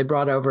they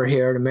brought over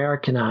here and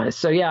Americanized.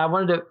 So I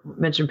wanted to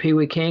mention Pee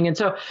Wee King. And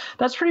so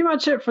that's pretty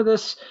much it for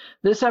this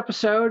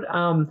episode.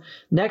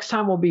 Next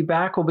time we'll be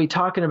back, we'll be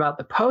talking about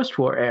the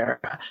post-war era.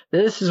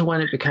 This is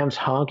when it becomes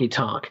honky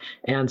tonk.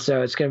 And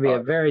so it's going to be a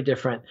very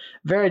different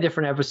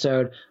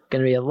episode.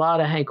 Going to be a lot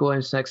of Hank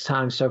Williams next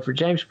time. So for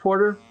James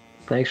Porter,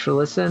 thanks for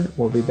listening.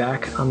 We'll be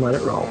back on Let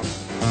It Roll.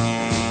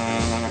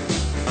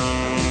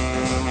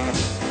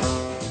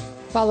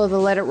 Follow the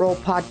Let It Roll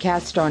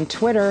podcast on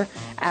Twitter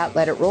at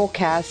Let It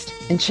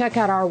Rollcast, and check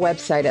out our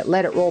website at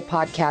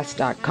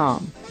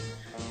letitrollpodcast.com.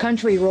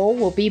 Country Roll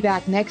will be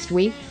back next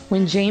week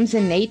when James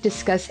and Nate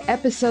discuss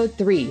Episode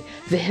 3,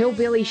 The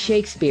Hillbilly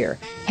Shakespeare,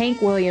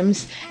 Hank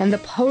Williams, and the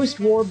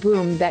post-war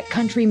boom that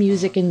country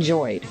music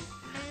enjoyed.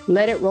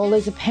 Let It Roll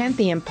is a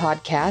Pantheon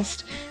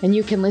podcast, and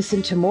you can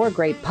listen to more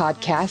great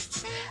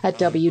podcasts at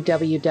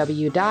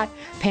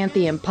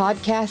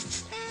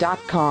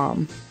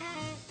www.pantheonpodcasts.com.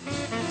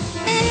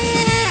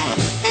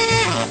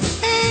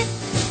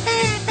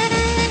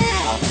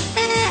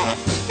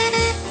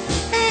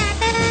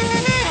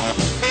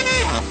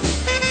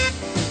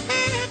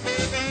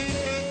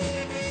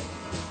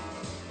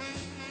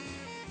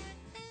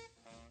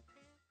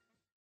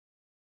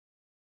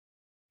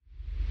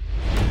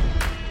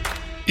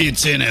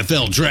 It's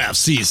NFL draft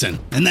season,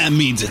 and that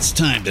means it's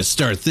time to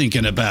start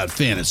thinking about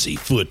fantasy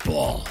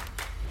football.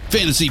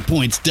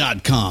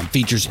 FantasyPoints.com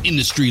features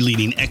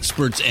industry-leading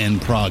experts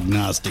and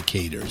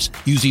prognosticators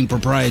using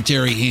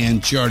proprietary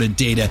hand-charted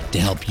data to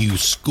help you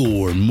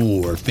score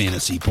more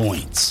fantasy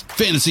points.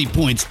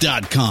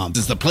 FantasyPoints.com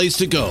is the place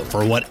to go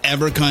for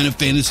whatever kind of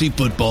fantasy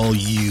football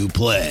you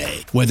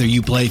play. Whether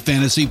you play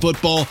fantasy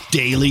football,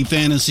 daily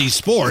fantasy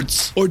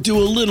sports, or do a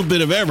little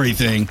bit of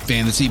everything,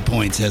 Fantasy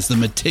Points has the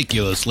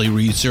meticulously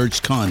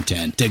researched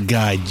content to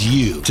guide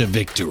you to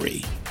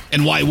victory.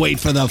 And why wait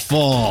for the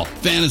fall?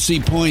 Fantasy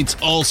Points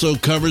also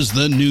covers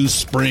the new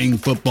spring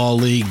football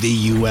league,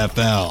 the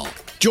UFL.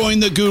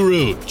 Join the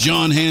guru,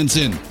 John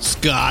Hansen,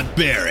 Scott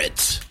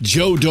Barrett,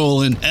 Joe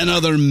Dolan, and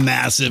other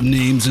massive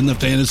names in the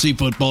fantasy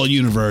football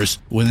universe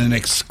with an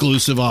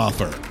exclusive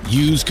offer.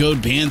 Use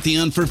code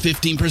Pantheon for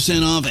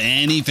 15% off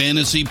any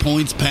Fantasy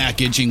Points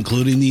package,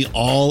 including the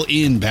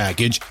all-in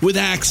package, with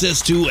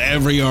access to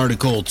every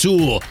article,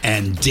 tool,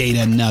 and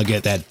data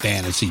nugget that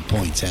Fantasy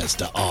Points has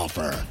to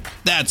offer.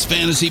 That's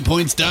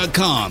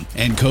FantasyPoints.com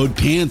and code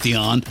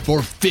Pantheon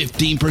for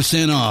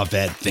 15% off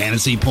at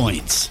Fantasy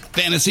Points.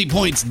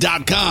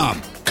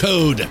 FantasyPoints.com,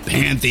 code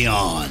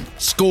Pantheon.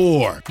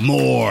 Score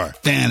more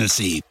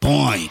fantasy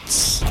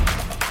points.